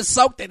rope is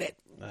soaked in it.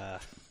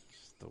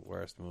 It's the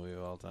worst movie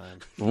of all time.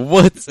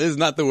 What is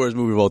not the worst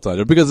movie of all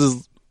time? Because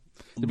it's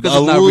a it's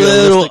not little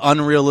realistic.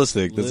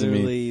 unrealistic. Doesn't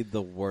mean Literally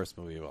the worst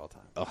movie of all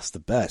time. oh, it's the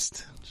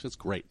best. Shit's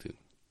great, dude.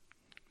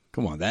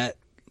 Come on, that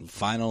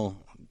final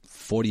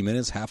 40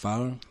 minutes, half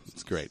hour.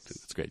 It's great. Dude.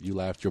 It's great. You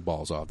laughed your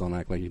balls off. Don't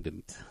act like you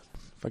didn't.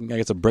 Fucking guy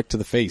gets a brick to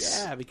the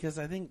face. Yeah, because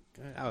I think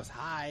I was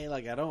high.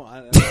 Like that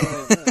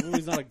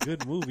movie's not a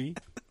good movie.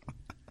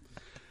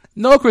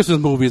 No Christmas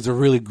movie is a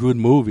really good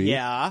movie.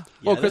 Yeah.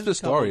 Well, there's Christmas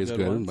a couple Story is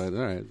good, ones. but all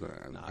right.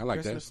 No, I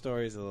like Christmas that.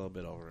 Story is a little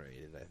bit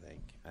overrated.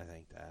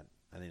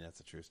 I think that's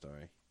a true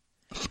story.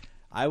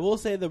 I will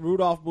say the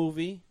Rudolph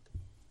movie.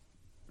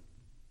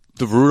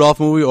 The Rudolph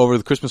movie over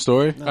the Christmas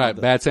Story. All right,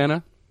 Bad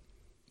Santa.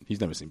 He's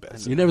never seen Bad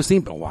Santa. You never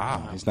seen? Oh,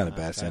 wow. He's not a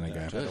Bad Santa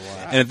guy. tried to watch.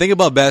 And the thing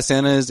about Bad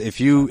Santa is, if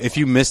you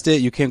missed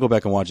it, you can't go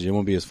back and watch it. It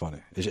won't be as funny.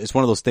 It's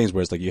one of those things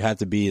where it's like you had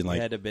to be in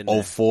like had to been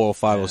there. 04,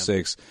 05,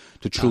 06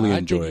 to truly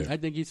enjoy it. I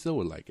think you still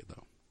would like it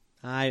though.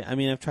 I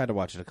mean, I've tried to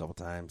watch it a couple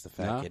times. The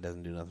fat Nah. kid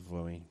doesn't do nothing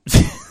for me.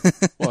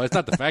 Well, it's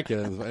not the fat kid.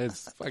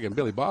 It's fucking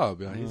Billy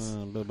Bob. Yeah, he's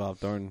Bill Bob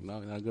Thornton.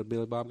 not a good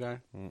Billy Bob guy.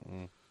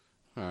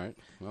 All right.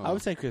 Well, I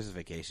would say Christmas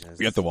Vacation.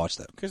 You have to watch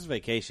that. Christmas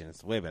Vacation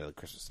is way better than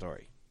Christmas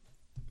Story.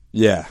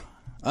 Yeah.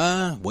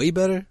 Way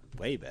better.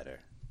 Way better.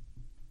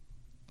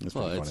 That's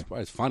well, pretty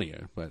funny. it's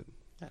funnier, but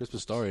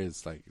Christmas Story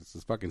is like it's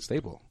a fucking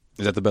staple.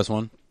 Is that the best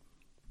one?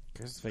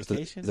 Christmas Is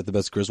Vacation? that the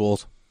best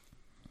Griswold?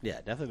 Yeah,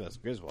 definitely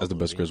best Griswold. That's the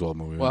best movie. Griswold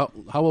movie. Well,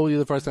 how old were you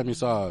the first time you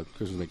saw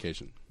Christmas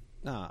Vacation?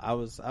 No, I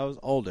was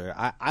older.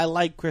 I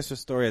liked Christmas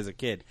Story as a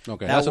kid.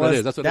 Okay, That that's what was- it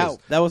is. That's what that, it is.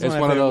 That was it's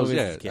one of of my those.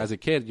 favorite Yeah, movies as a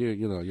kid,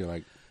 you're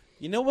like,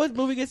 You know what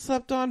movie gets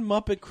slept on?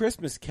 Muppet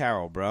Christmas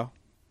Carol, bro.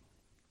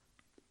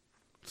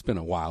 it's been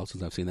a while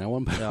since I've seen that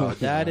one. But No,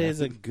 that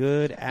is a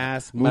good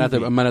ass I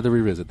movie. might have to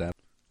revisit that.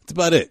 that's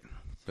about it.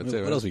 That's What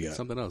it. Right? else we got?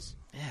 Something else.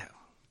 Yeah.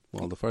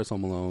 Well, the first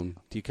Home Alone.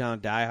 Do you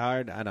count Die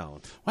Hard? I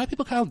don't. Why do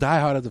people count Die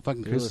Hard as a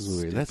fucking It was Christmas movie?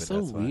 stupid, That's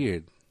so that's why.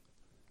 weird.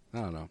 I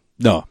don't know.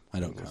 No, I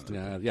don't count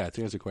it. Yeah.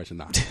 To answer your question,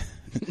 no.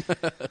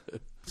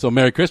 So,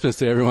 Merry Christmas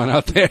to everyone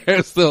out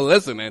there still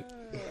listening,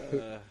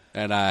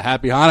 and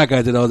Happy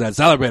Hanukkah to those that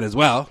celebrate as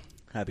well.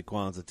 Happy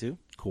Kwanzaa too.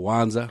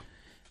 Kwanzaa.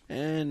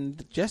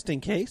 And just in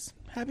case,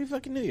 Happy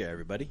fucking New Year,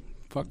 everybody.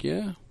 Fuck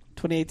yeah.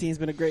 2018's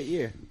been a great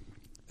year.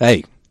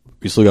 Hey,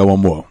 we still got one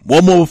more.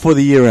 One more before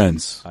the year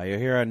ends. You'll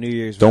hear our New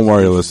Year's Don't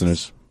worry, resolutions.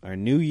 listeners. Our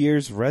New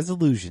Year's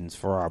resolutions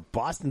for our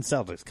Boston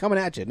Celtics coming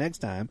at you next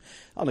time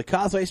on the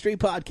Causeway Street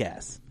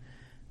Podcast.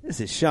 This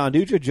is Sean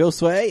Dutra, Joe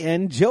Sway,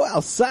 and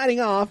Joel signing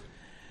off.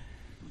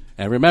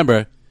 And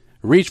remember,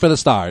 reach for the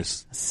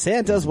stars.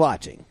 Santa's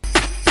watching.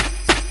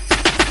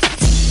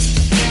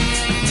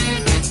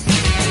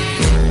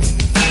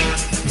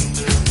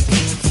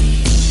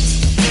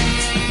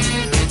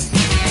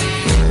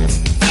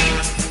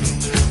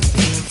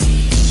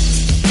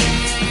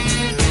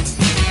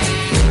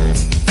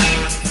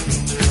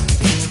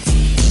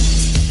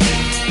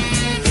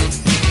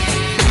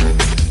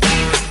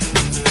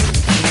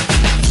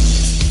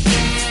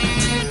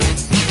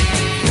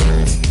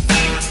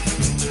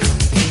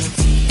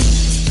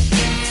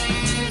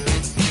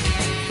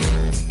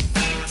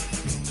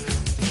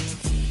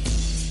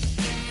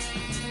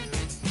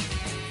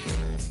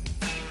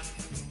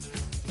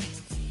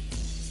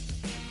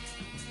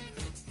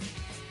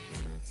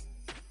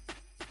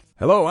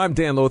 Hello, I'm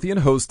Dan Lothian,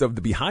 host of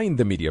the Behind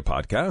the Media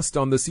podcast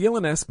on the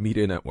CLNS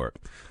Media Network.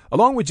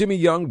 Along with Jimmy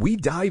Young, we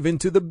dive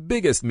into the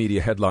biggest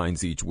media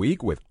headlines each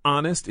week with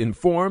honest,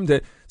 informed,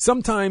 and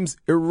sometimes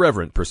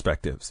irreverent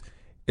perspectives.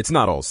 It's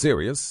not all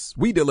serious.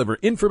 We deliver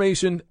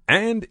information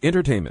and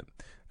entertainment.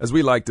 As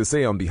we like to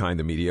say on Behind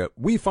the Media,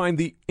 we find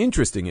the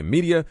interesting in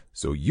media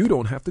so you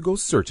don't have to go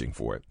searching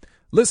for it.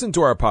 Listen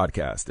to our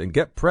podcast and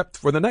get prepped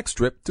for the next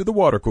trip to the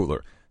water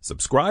cooler.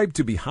 Subscribe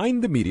to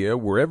Behind the Media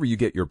wherever you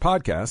get your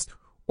podcast,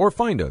 or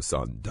find us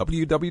on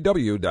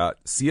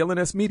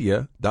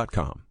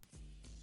www.clnsmedia.com.